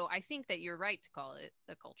yes, so I think that you're right to call it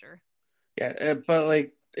a culture. Yeah, but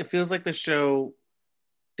like, it feels like the show,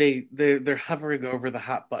 they're hovering over the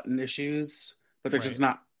hot button issues, but they're just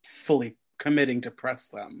not fully committing to press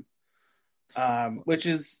them, which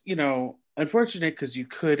is, unfortunate, because you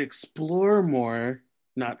could explore more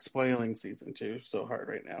Not spoiling season 2 so hard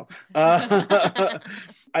right now.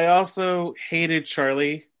 I also hated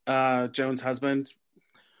Charlie, Joan's husband.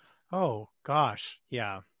 Oh gosh,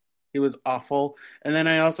 yeah. He was awful. And then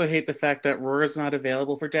I also hate the fact that Roar is not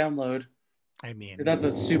available for download. I mean, That's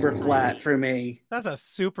a super flat for me. that's a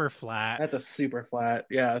super flat. That's a super flat,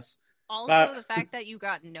 yes. Also, the fact that you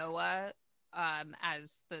got Noah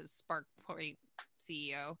as the Spark Point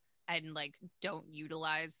CEO and like don't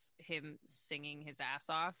utilize him singing his ass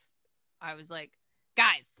off, I was like,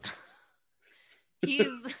 guys,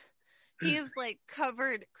 he's like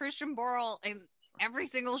covered Christian Borle in every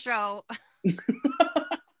single show.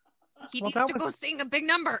 He needs to go sing a big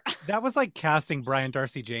number. That was like casting Brian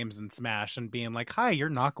Darcy James in Smash and being like, "Hi, you're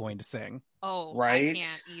not going to sing." Oh, right. I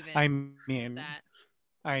can't even.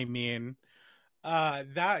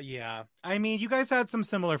 Yeah. I mean, you guys had some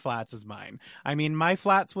similar flats as mine. I mean, my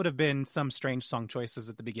flats would have been some strange song choices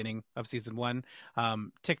at the beginning of season 1.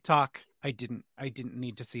 TikTok, I didn't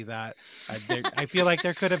need to see that. I feel like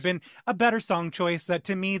there could have been a better song choice that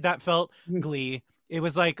to me that felt Glee. It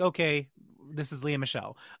was like, okay, this is Lea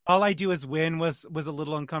Michele. All I Do Is Win was a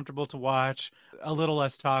little uncomfortable to watch. A little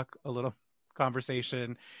less talk, a little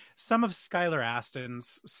conversation. Some of Skylar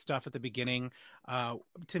Astin's stuff at the beginning,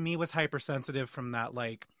 to me, was hypersensitive from that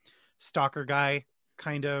like stalker guy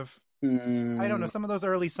kind of. I don't know. Some of those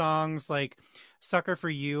early songs, like "Sucker for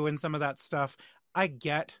You" and some of that stuff, I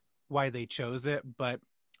get why they chose it, but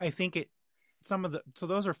I think so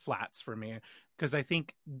those are flats for me, because I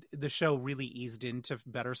think the show really eased into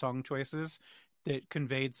better song choices that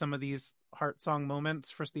conveyed some of these heart song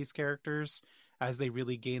moments for these characters as they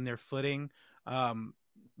really gain their footing.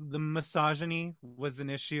 The misogyny was an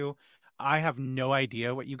issue. I have no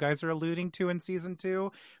idea what you guys are alluding to in season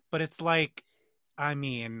 2, but it's like, I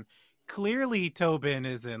mean, clearly Tobin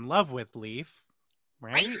is in love with Leaf,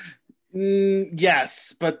 right?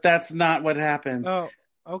 Yes, but that's not what happens. Oh,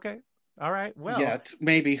 okay. All right. Well, yet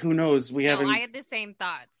maybe, who knows? We haven't. I had the same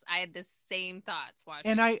thoughts.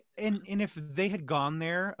 Watching. And if they had gone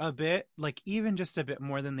there a bit, like even just a bit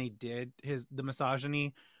more than they did, the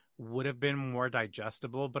misogyny would have been more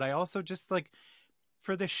digestible. But I also just like,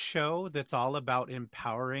 for the show that's all about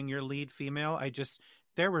empowering your lead female,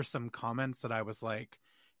 there were some comments that I was like,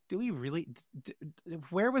 do we really,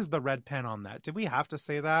 where was the red pen on that? Did we have to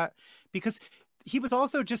say that? Because he was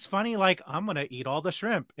also just funny, like, I'm going to eat all the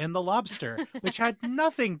shrimp and the lobster, which had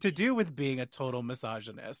nothing to do with being a total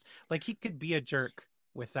misogynist. Like, he could be a jerk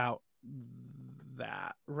without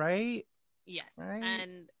that, right? Yes. Right?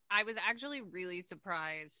 And I was actually really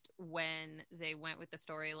surprised when they went with the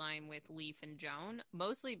storyline with Leaf and Joan,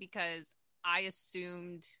 mostly because I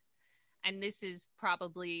assumed, and this is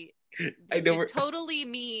totally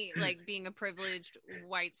me, like being a privileged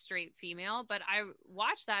white straight female, but I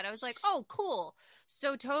watched that, I was like, oh cool,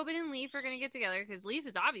 so Tobin and Leaf are gonna get together because Leaf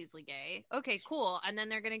is obviously gay. Okay, cool. And then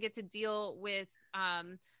they're gonna get to deal with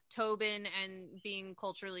Tobin and being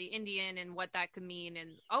culturally Indian and what that could mean,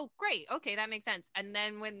 and oh great, okay, that makes sense. And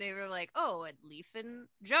then when they were like, oh, and Leaf and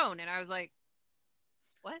Joan, and I was like,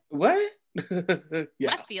 what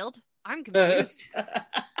Yeah. Left field, I'm confused.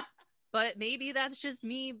 But maybe that's just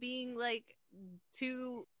me being like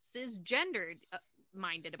too cisgendered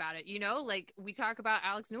minded about it, you know? Like we talk about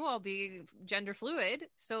Alex Newell being gender fluid,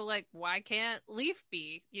 so like why can't Leaf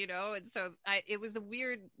be, you know? And so it was a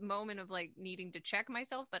weird moment of like needing to check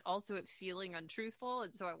myself, but also it feeling untruthful,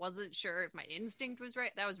 and so I wasn't sure if my instinct was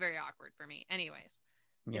right. That was very awkward for me. Anyways,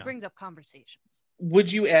 It brings up conversations.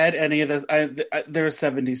 Would you add any of this? There are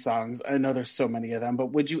 70 songs. I know there's so many of them,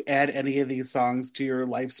 but would you add any of these songs to your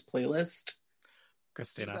life's playlist?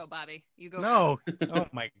 Christina. You go, Bobby. You go. No. Oh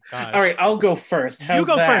my gosh. All right, I'll go first. How's you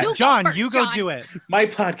go that? first, John. You go do it. My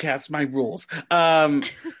podcast, my rules.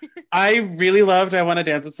 I really loved I Want to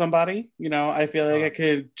Dance with Somebody. You know, I feel like I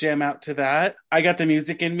could jam out to that. I Got the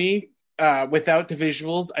Music in Me. Without the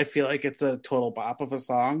visuals, I feel like it's a total bop of a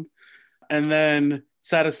song. And then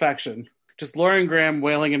Satisfaction. Just Lauren Graham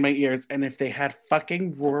wailing in my ears. And if they had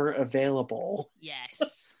fucking Roar available.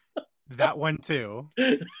 Yes. That one too.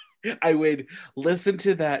 I would listen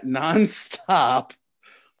to that nonstop.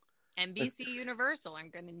 NBC Universal, I'm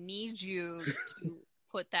going to need you to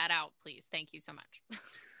put that out, please. Thank you so much.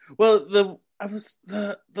 Well, the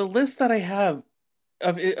list that I have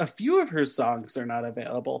of a few of her songs are not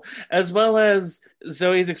available, as well as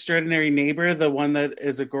Zoe's Extraordinary Neighbor, the one that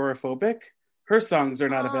is agoraphobic. Her songs are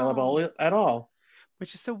not available at all,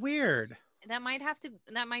 which is so weird. That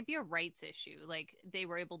might be a rights issue. Like they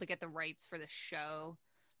were able to get the rights for the show,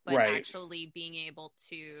 but actually being able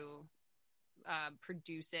to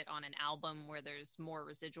produce it on an album where there's more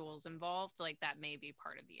residuals involved, like that may be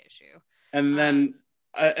part of the issue. And then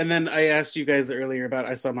And then I asked you guys earlier about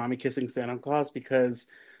I Saw Mommy Kissing Santa Claus because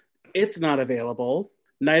it's not available.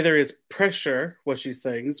 Neither is Pressure, what she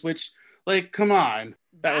sings, which, like, come on.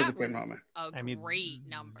 That was a great moment. A great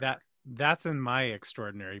number. That's in my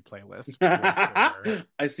extraordinary playlist. For sure.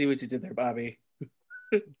 I see what you did there, Bobby.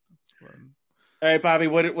 All right, Bobby,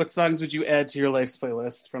 what songs would you add to your Life's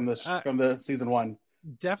playlist from the season 1?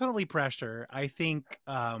 Definitely Pressure. I think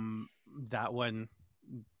that one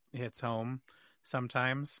hits home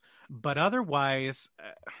sometimes, but otherwise,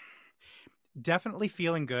 definitely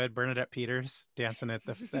Feeling Good. Bernadette Peters dancing at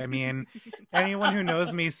the. I mean, anyone who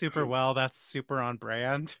knows me super well, that's super on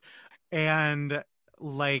brand, and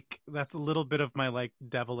like that's a little bit of my like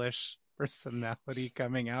devilish personality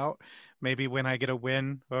coming out. Maybe when I get a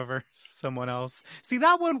win over someone else. See,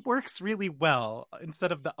 that one works really well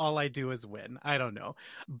instead of the all I do is win. I don't know.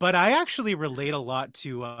 But I actually relate a lot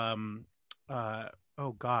to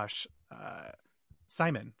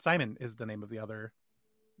Simon. Simon is the name of the other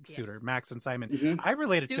suitor. Max and Simon. Mm-hmm. I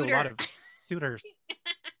related to a lot of suitors.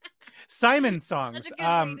 Simon songs. That's a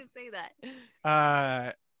good way to say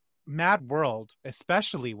that. Mad World,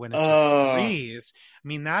 especially when it's with Reese. I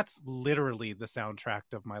mean, that's literally the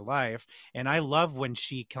soundtrack of my life. And I love when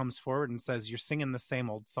she comes forward and says, "You're singing the same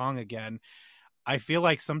old song again." I feel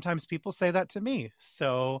like sometimes people say that to me.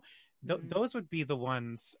 So those would be the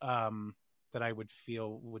ones that I would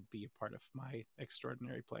feel would be a part of my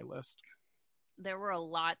extraordinary playlist. There were a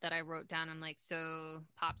lot that I wrote down. I'm like, so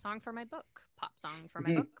pop song for my book, pop song for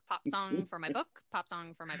my book, pop song for my book, pop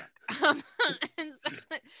song for my book. And so,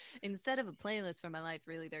 instead of a playlist for my life,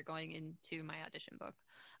 really, they're going into my audition book.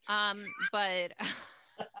 But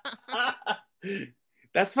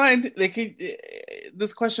that's fine.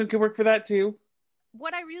 This question could work for that too.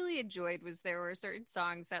 What I really enjoyed was there were certain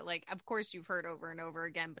songs that, like, of course you've heard over and over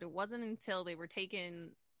again, but it wasn't until they were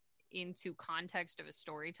taken into context of a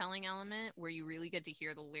storytelling element where you really get to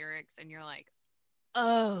hear the lyrics and you're like,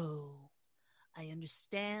 oh, I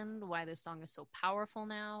understand why this song is so powerful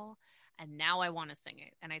now, and now I want to sing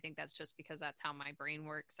it. And I think that's just because that's how my brain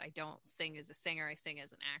works. I don't sing as a singer, I sing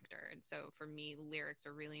as an actor. And so for me, lyrics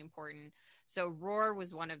are really important. So Roar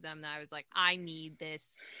was one of them that I was like, I need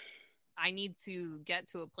to get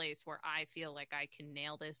to a place where I feel like I can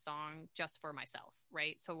nail this song just for myself,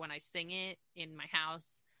 right? So when I sing it in my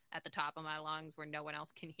house at the top of my lungs where no one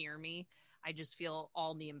else can hear me, I just feel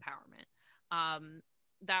all the empowerment.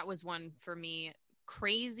 That was one for me.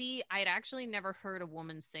 Crazy. I'd actually never heard a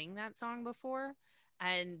woman sing that song before.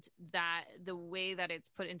 And that the way that it's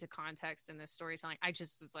put into context in the storytelling, I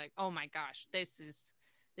just was like, oh my gosh, this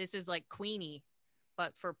is like Queenie,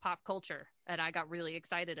 but for pop culture. And I got really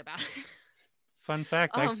excited about it. Fun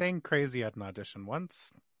fact, I sang Crazy at an audition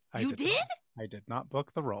once. I did not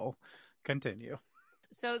book the role. Continue.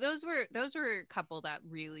 So those were a couple that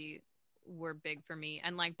really were big for me.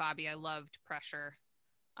 And like Bobby, I loved Pressure.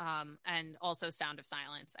 And also Sound of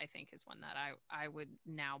Silence, I think, is one that I would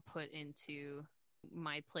now put into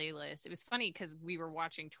my playlist. It was funny because we were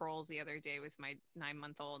watching Trolls the other day with my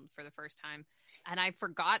 9-month-old for the first time, and I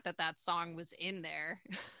forgot that song was in there.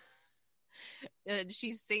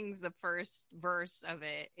 She sings the first verse of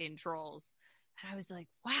it in Trolls, and I was like,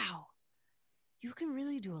 wow, you can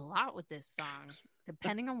really do a lot with this song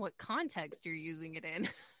depending on what context you're using it in.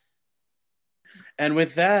 And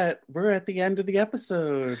with that, we're at the end of the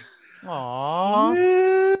episode.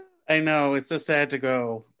 Aww. I know, it's so sad to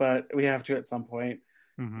go, but we have to at some point.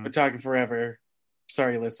 Mm-hmm. We're talking forever.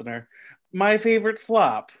 Sorry, listener. My favorite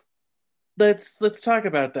flop. Let's talk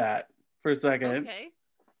about that for a second. Okay.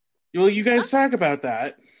 Well, you guys talk about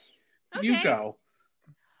that. Okay. You go.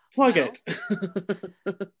 Plug it.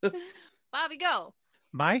 Bobby, go.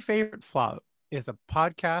 My favorite flop is a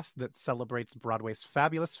podcast that celebrates Broadway's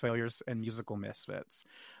fabulous failures and musical misfits.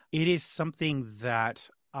 It is something that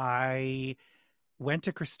I went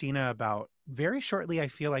to Christina about very shortly, I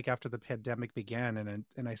feel like, after the pandemic began.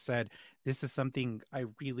 And I said, this is something I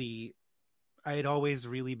had always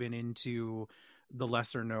really been into the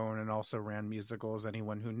lesser known and also ran musicals.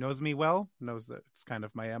 Anyone who knows me well knows that it's kind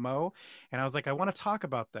of my MO. And I was like, I want to talk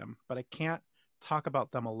about them, but I can't talk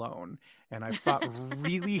about them alone. And I thought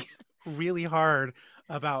really, really hard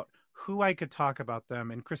about who I could talk about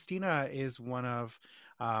them. And Christina is one of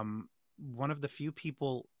the few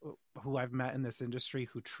people who I've met in this industry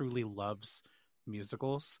who truly loves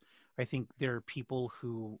musicals. I think there are people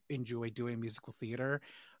who enjoy doing musical theater.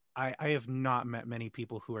 I have not met many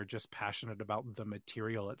people who are just passionate about the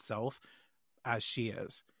material itself as she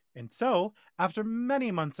is. And so, after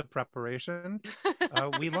many months of preparation,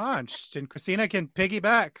 we launched. And Christina can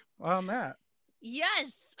piggyback on that.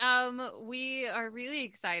 Yes, we are really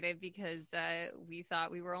excited because we thought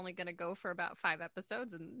we were only going to go for about 5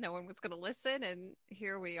 episodes and no one was going to listen, and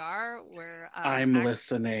here we are. We're I'm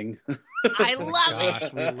listening. I Oh my love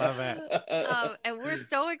gosh, we love it. And we're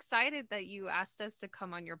so excited that you asked us to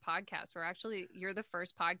come on your podcast. You're the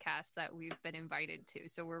first podcast that we've been invited to,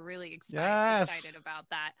 so we're really excited about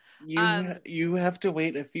that. You have to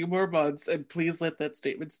wait a few more months, and please let that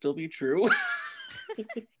statement still be true.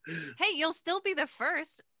 Hey, you'll still be the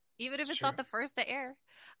first, even if it's True. not the first to air.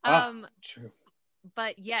 True.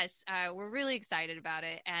 But yes, we're really excited about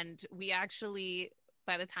it, and we actually,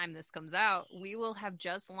 by the time this comes out, we will have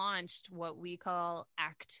just launched what we call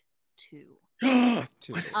Act 2. Act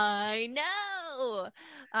 2. I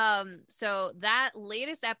know. So that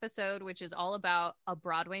latest episode, which is all about a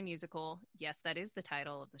Broadway musical, yes, that is the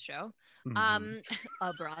title of the show. A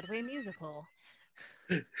Broadway musical.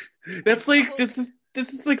 That's like just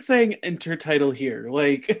like saying enter title here.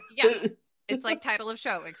 Like, yeah, it's like title of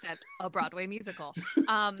show except a Broadway musical.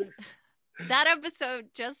 That episode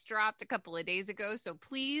just dropped a couple of days ago, so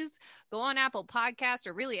please go on Apple Podcasts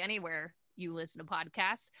or really anywhere you listen to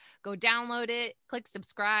podcasts. Go download it, click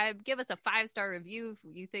subscribe, give us a 5-star review if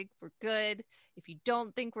you think we're good. If you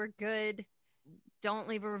don't think we're good, don't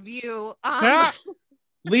leave a review.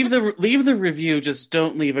 Leave the review, just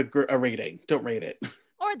don't leave a rating. Don't rate it.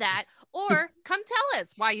 Or that. Or come tell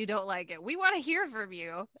us why you don't like it. We want to hear from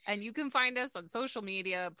you. And you can find us on social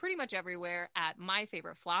media pretty much everywhere at My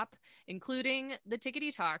Favorite Flop, including the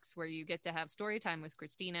Tickety Talks, where you get to have story time with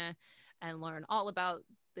Christina and learn all about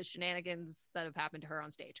the shenanigans that have happened to her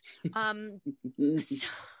on stage.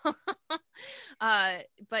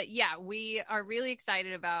 But yeah, we are really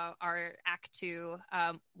excited about our Act 2.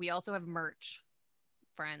 We also have merch,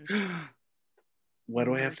 friends. What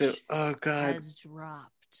do I have to? Oh God, has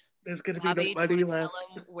dropped. There's gonna Bobby, be no money do you left. tell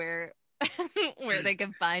them where they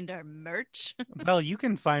can find our merch? Well, you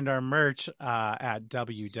can find our merch at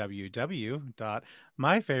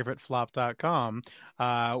www.myfavoriteflop.com,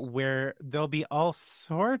 where there'll be all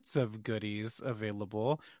sorts of goodies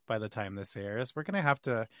available by the time this airs. We're gonna have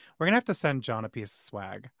to send John a piece of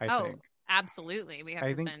swag. I think. Absolutely, we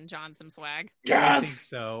have to send John some swag. Yes, I think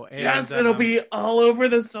so. And, yes, it'll be all over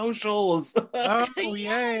the socials. Oh,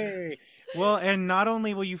 yay! Well, and not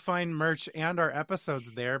only will you find merch and our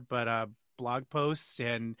episodes there, but blog posts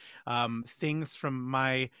and things from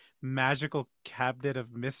my magical cabinet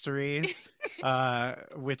of mysteries,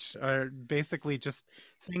 which are basically just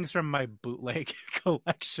things from my bootleg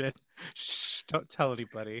collection. Shh, don't tell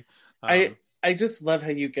anybody. I just love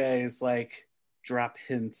how you guys like drop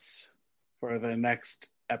hints for the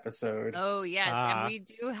next episode. Oh yes, and we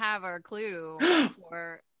do have our clue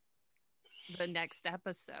for the next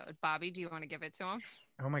episode. Bobby, do you want to give it to him?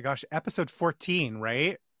 Oh my gosh, episode 14,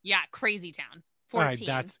 right? Yeah, Crazy Town. 14.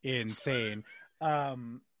 That's insane.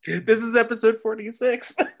 This is episode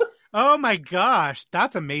 46. Oh my gosh,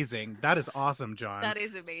 that's amazing. That is awesome, John. That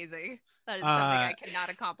is amazing. That is something I cannot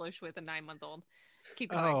accomplish with a 9-month-old.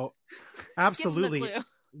 Keep going. Oh, absolutely. Give him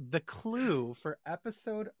The clue for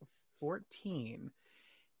episode 14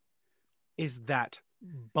 is that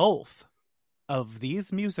both of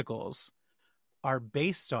these musicals are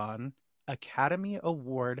based on Academy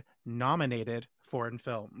Award nominated foreign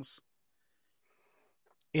films.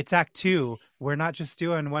 It's Act 2. We're not just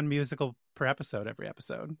doing one musical per episode every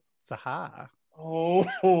episode. Saha. Oh,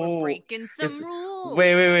 We're breaking some rules.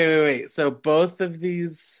 Wait. So both of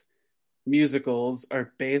these musicals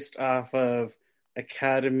are based off of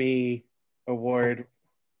Academy Award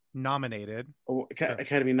nominated.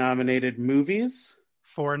 Academy nominated movies?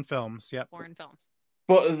 Foreign films, yep. Foreign films.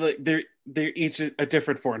 But they're each a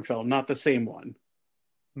different foreign film, not the same one.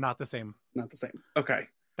 Not the same. Not the same. Okay.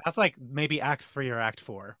 That's like maybe Act 3 or Act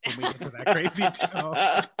 4 when we get to that crazy tale.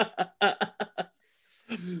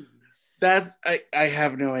 That's I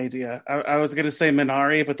have no idea. I was gonna say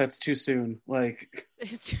Minari, but that's too soon. Like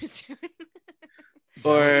it's too soon.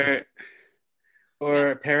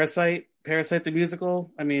 or Parasite the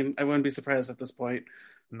musical. I mean, I wouldn't be surprised at this point.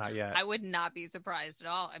 Not yet. I would not be surprised at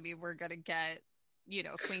all. I mean, we're gonna get,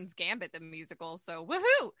 Queen's Gambit the musical, so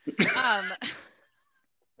woohoo!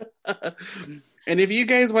 And if you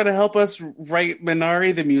guys want to help us write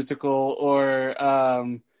Minari the musical or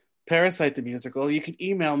Parasite the musical, you can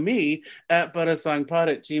email me at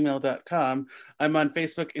buttasongpod@gmail.com. I'm on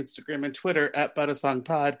Facebook, Instagram, and Twitter at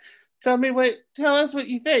buttasongpod. Tell us what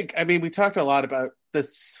you think. I mean, we talked a lot about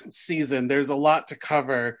this season. There's a lot to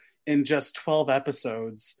cover in just 12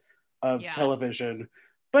 episodes of television,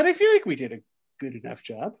 but I feel like we did a good enough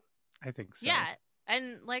job. I think so. Yeah.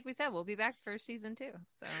 And like we said, we'll be back for season 2.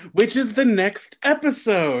 So, which is the next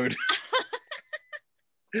episode.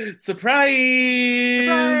 Surprise!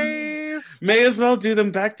 Surprise! May as well do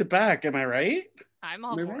them back to back. Am I right? I'm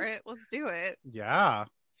all for it. Let's do it. Yeah.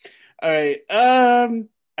 All right.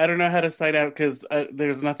 I don't know how to sign out because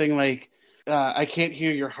there's nothing like. I can't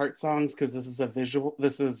hear your heart songs because this is a visual.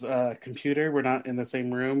 This is a computer. We're not in the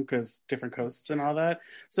same room because different coasts and all that.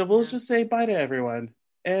 So we'll just say bye to everyone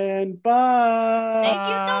and bye. Thank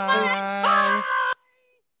you so much. Bye.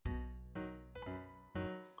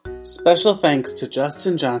 Special thanks to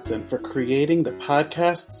Justin Johnson for creating the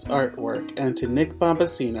podcast's artwork and to Nick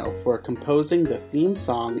Bombasino for composing the theme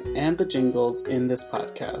song and the jingles in this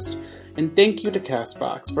podcast. And thank you to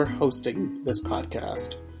CastBox for hosting this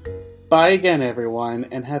podcast. Bye again, everyone,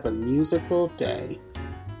 and have a musical day.